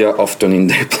 but we are often in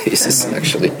their places,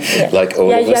 actually, like all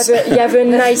of us. You have a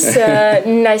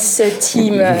nice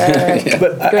team.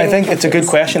 But I think it's a good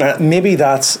question. Maybe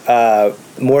that's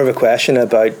more of a question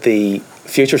about the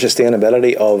future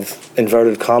sustainability of,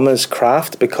 inverted commas,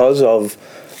 craft, because of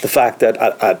the fact that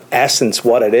at essence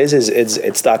what it is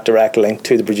it's that direct link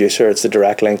to the producer, it's the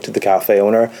direct link to the cafe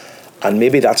owner, and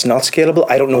maybe that's not scalable.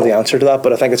 I don't know the answer to that,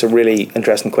 but I think it's a really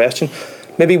interesting question.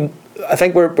 I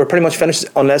think we're pretty much finished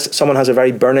unless someone has a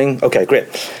very burning... Okay, great.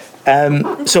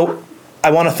 So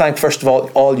I want to thank, first of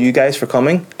all you guys for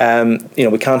coming.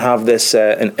 We can't have this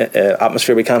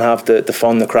atmosphere, we can't have the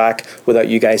fun, the crack without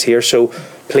you guys here. So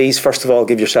please, first of all,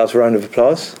 give yourselves a round of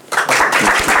applause.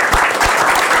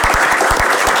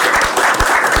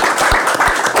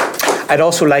 I'd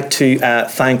also like to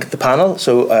thank the panel.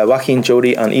 So Joaquin,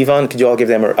 Jody and Yvan, could you all give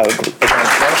them a round of applause?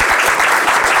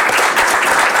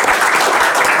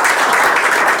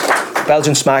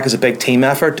 Belgian Smack is a big team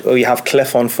effort. We have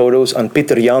Cliff on photos and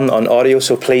Peter Jan on audio,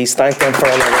 so please thank them for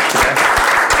all their work today.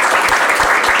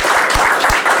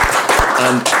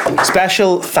 And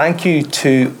special thank you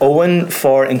to Owen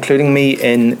for including me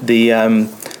in the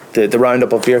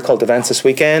roundup of beer cult events this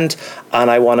weekend, and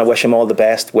I want to wish him all the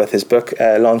best with his book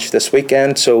launch this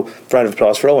weekend. So round of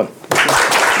applause for Owen.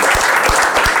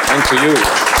 And to you.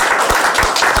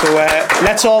 So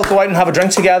let's all go out and have a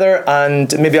drink together,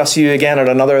 and maybe I'll see you again at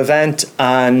another event,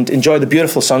 and enjoy the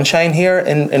beautiful sunshine here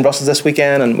in Brussels this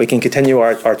weekend, and we can continue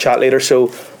our chat later. So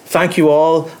thank you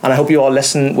all, and I hope you all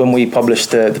listen when we publish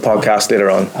the podcast later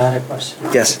on. I had a question.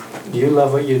 Yes. You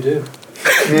love what you do.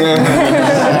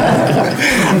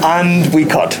 And we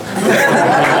cut.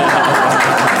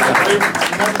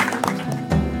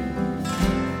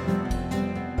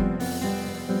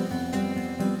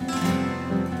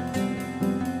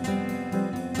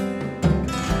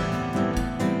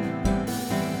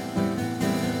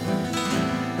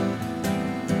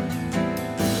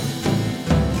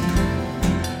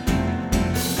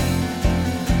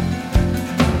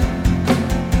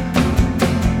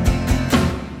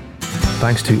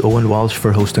 Thanks to Owen Walsh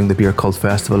for hosting the Beer Cult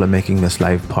Festival and making this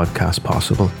live podcast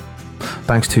possible.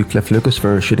 Thanks to Cliff Lucas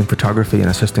for shooting photography and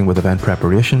assisting with event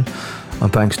preparation.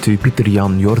 And thanks to Peter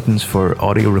Jan Jordens for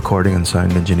audio recording and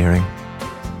sound engineering.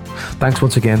 Thanks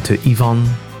once again to Yvan,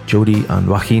 Jody and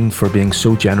Joaquin for being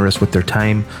so generous with their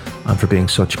time and for being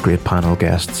such great panel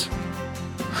guests.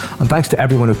 And thanks to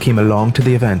everyone who came along to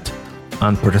the event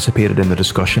and participated in the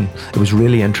discussion. It was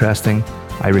really interesting.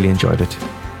 I really enjoyed it.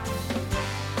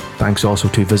 Thanks also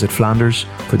to Visit Flanders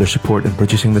for their support in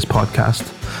producing this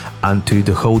podcast, and to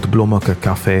the Grote Bloemhoeke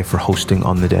Café for hosting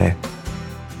on the day.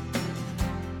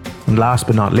 And last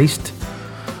but not least,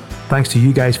 thanks to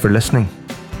you guys for listening.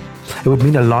 It would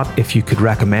mean a lot if you could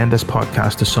recommend this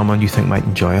podcast to someone you think might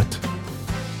enjoy it.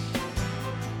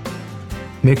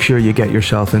 Make sure you get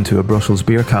yourself into a Brussels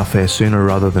beer cafe sooner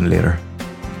rather than later.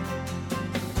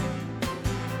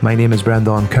 My name is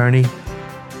Brendan Kearney.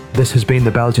 This has been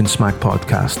the Belgian Smack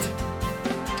Podcast.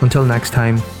 Until next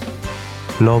time,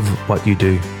 love what you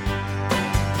do.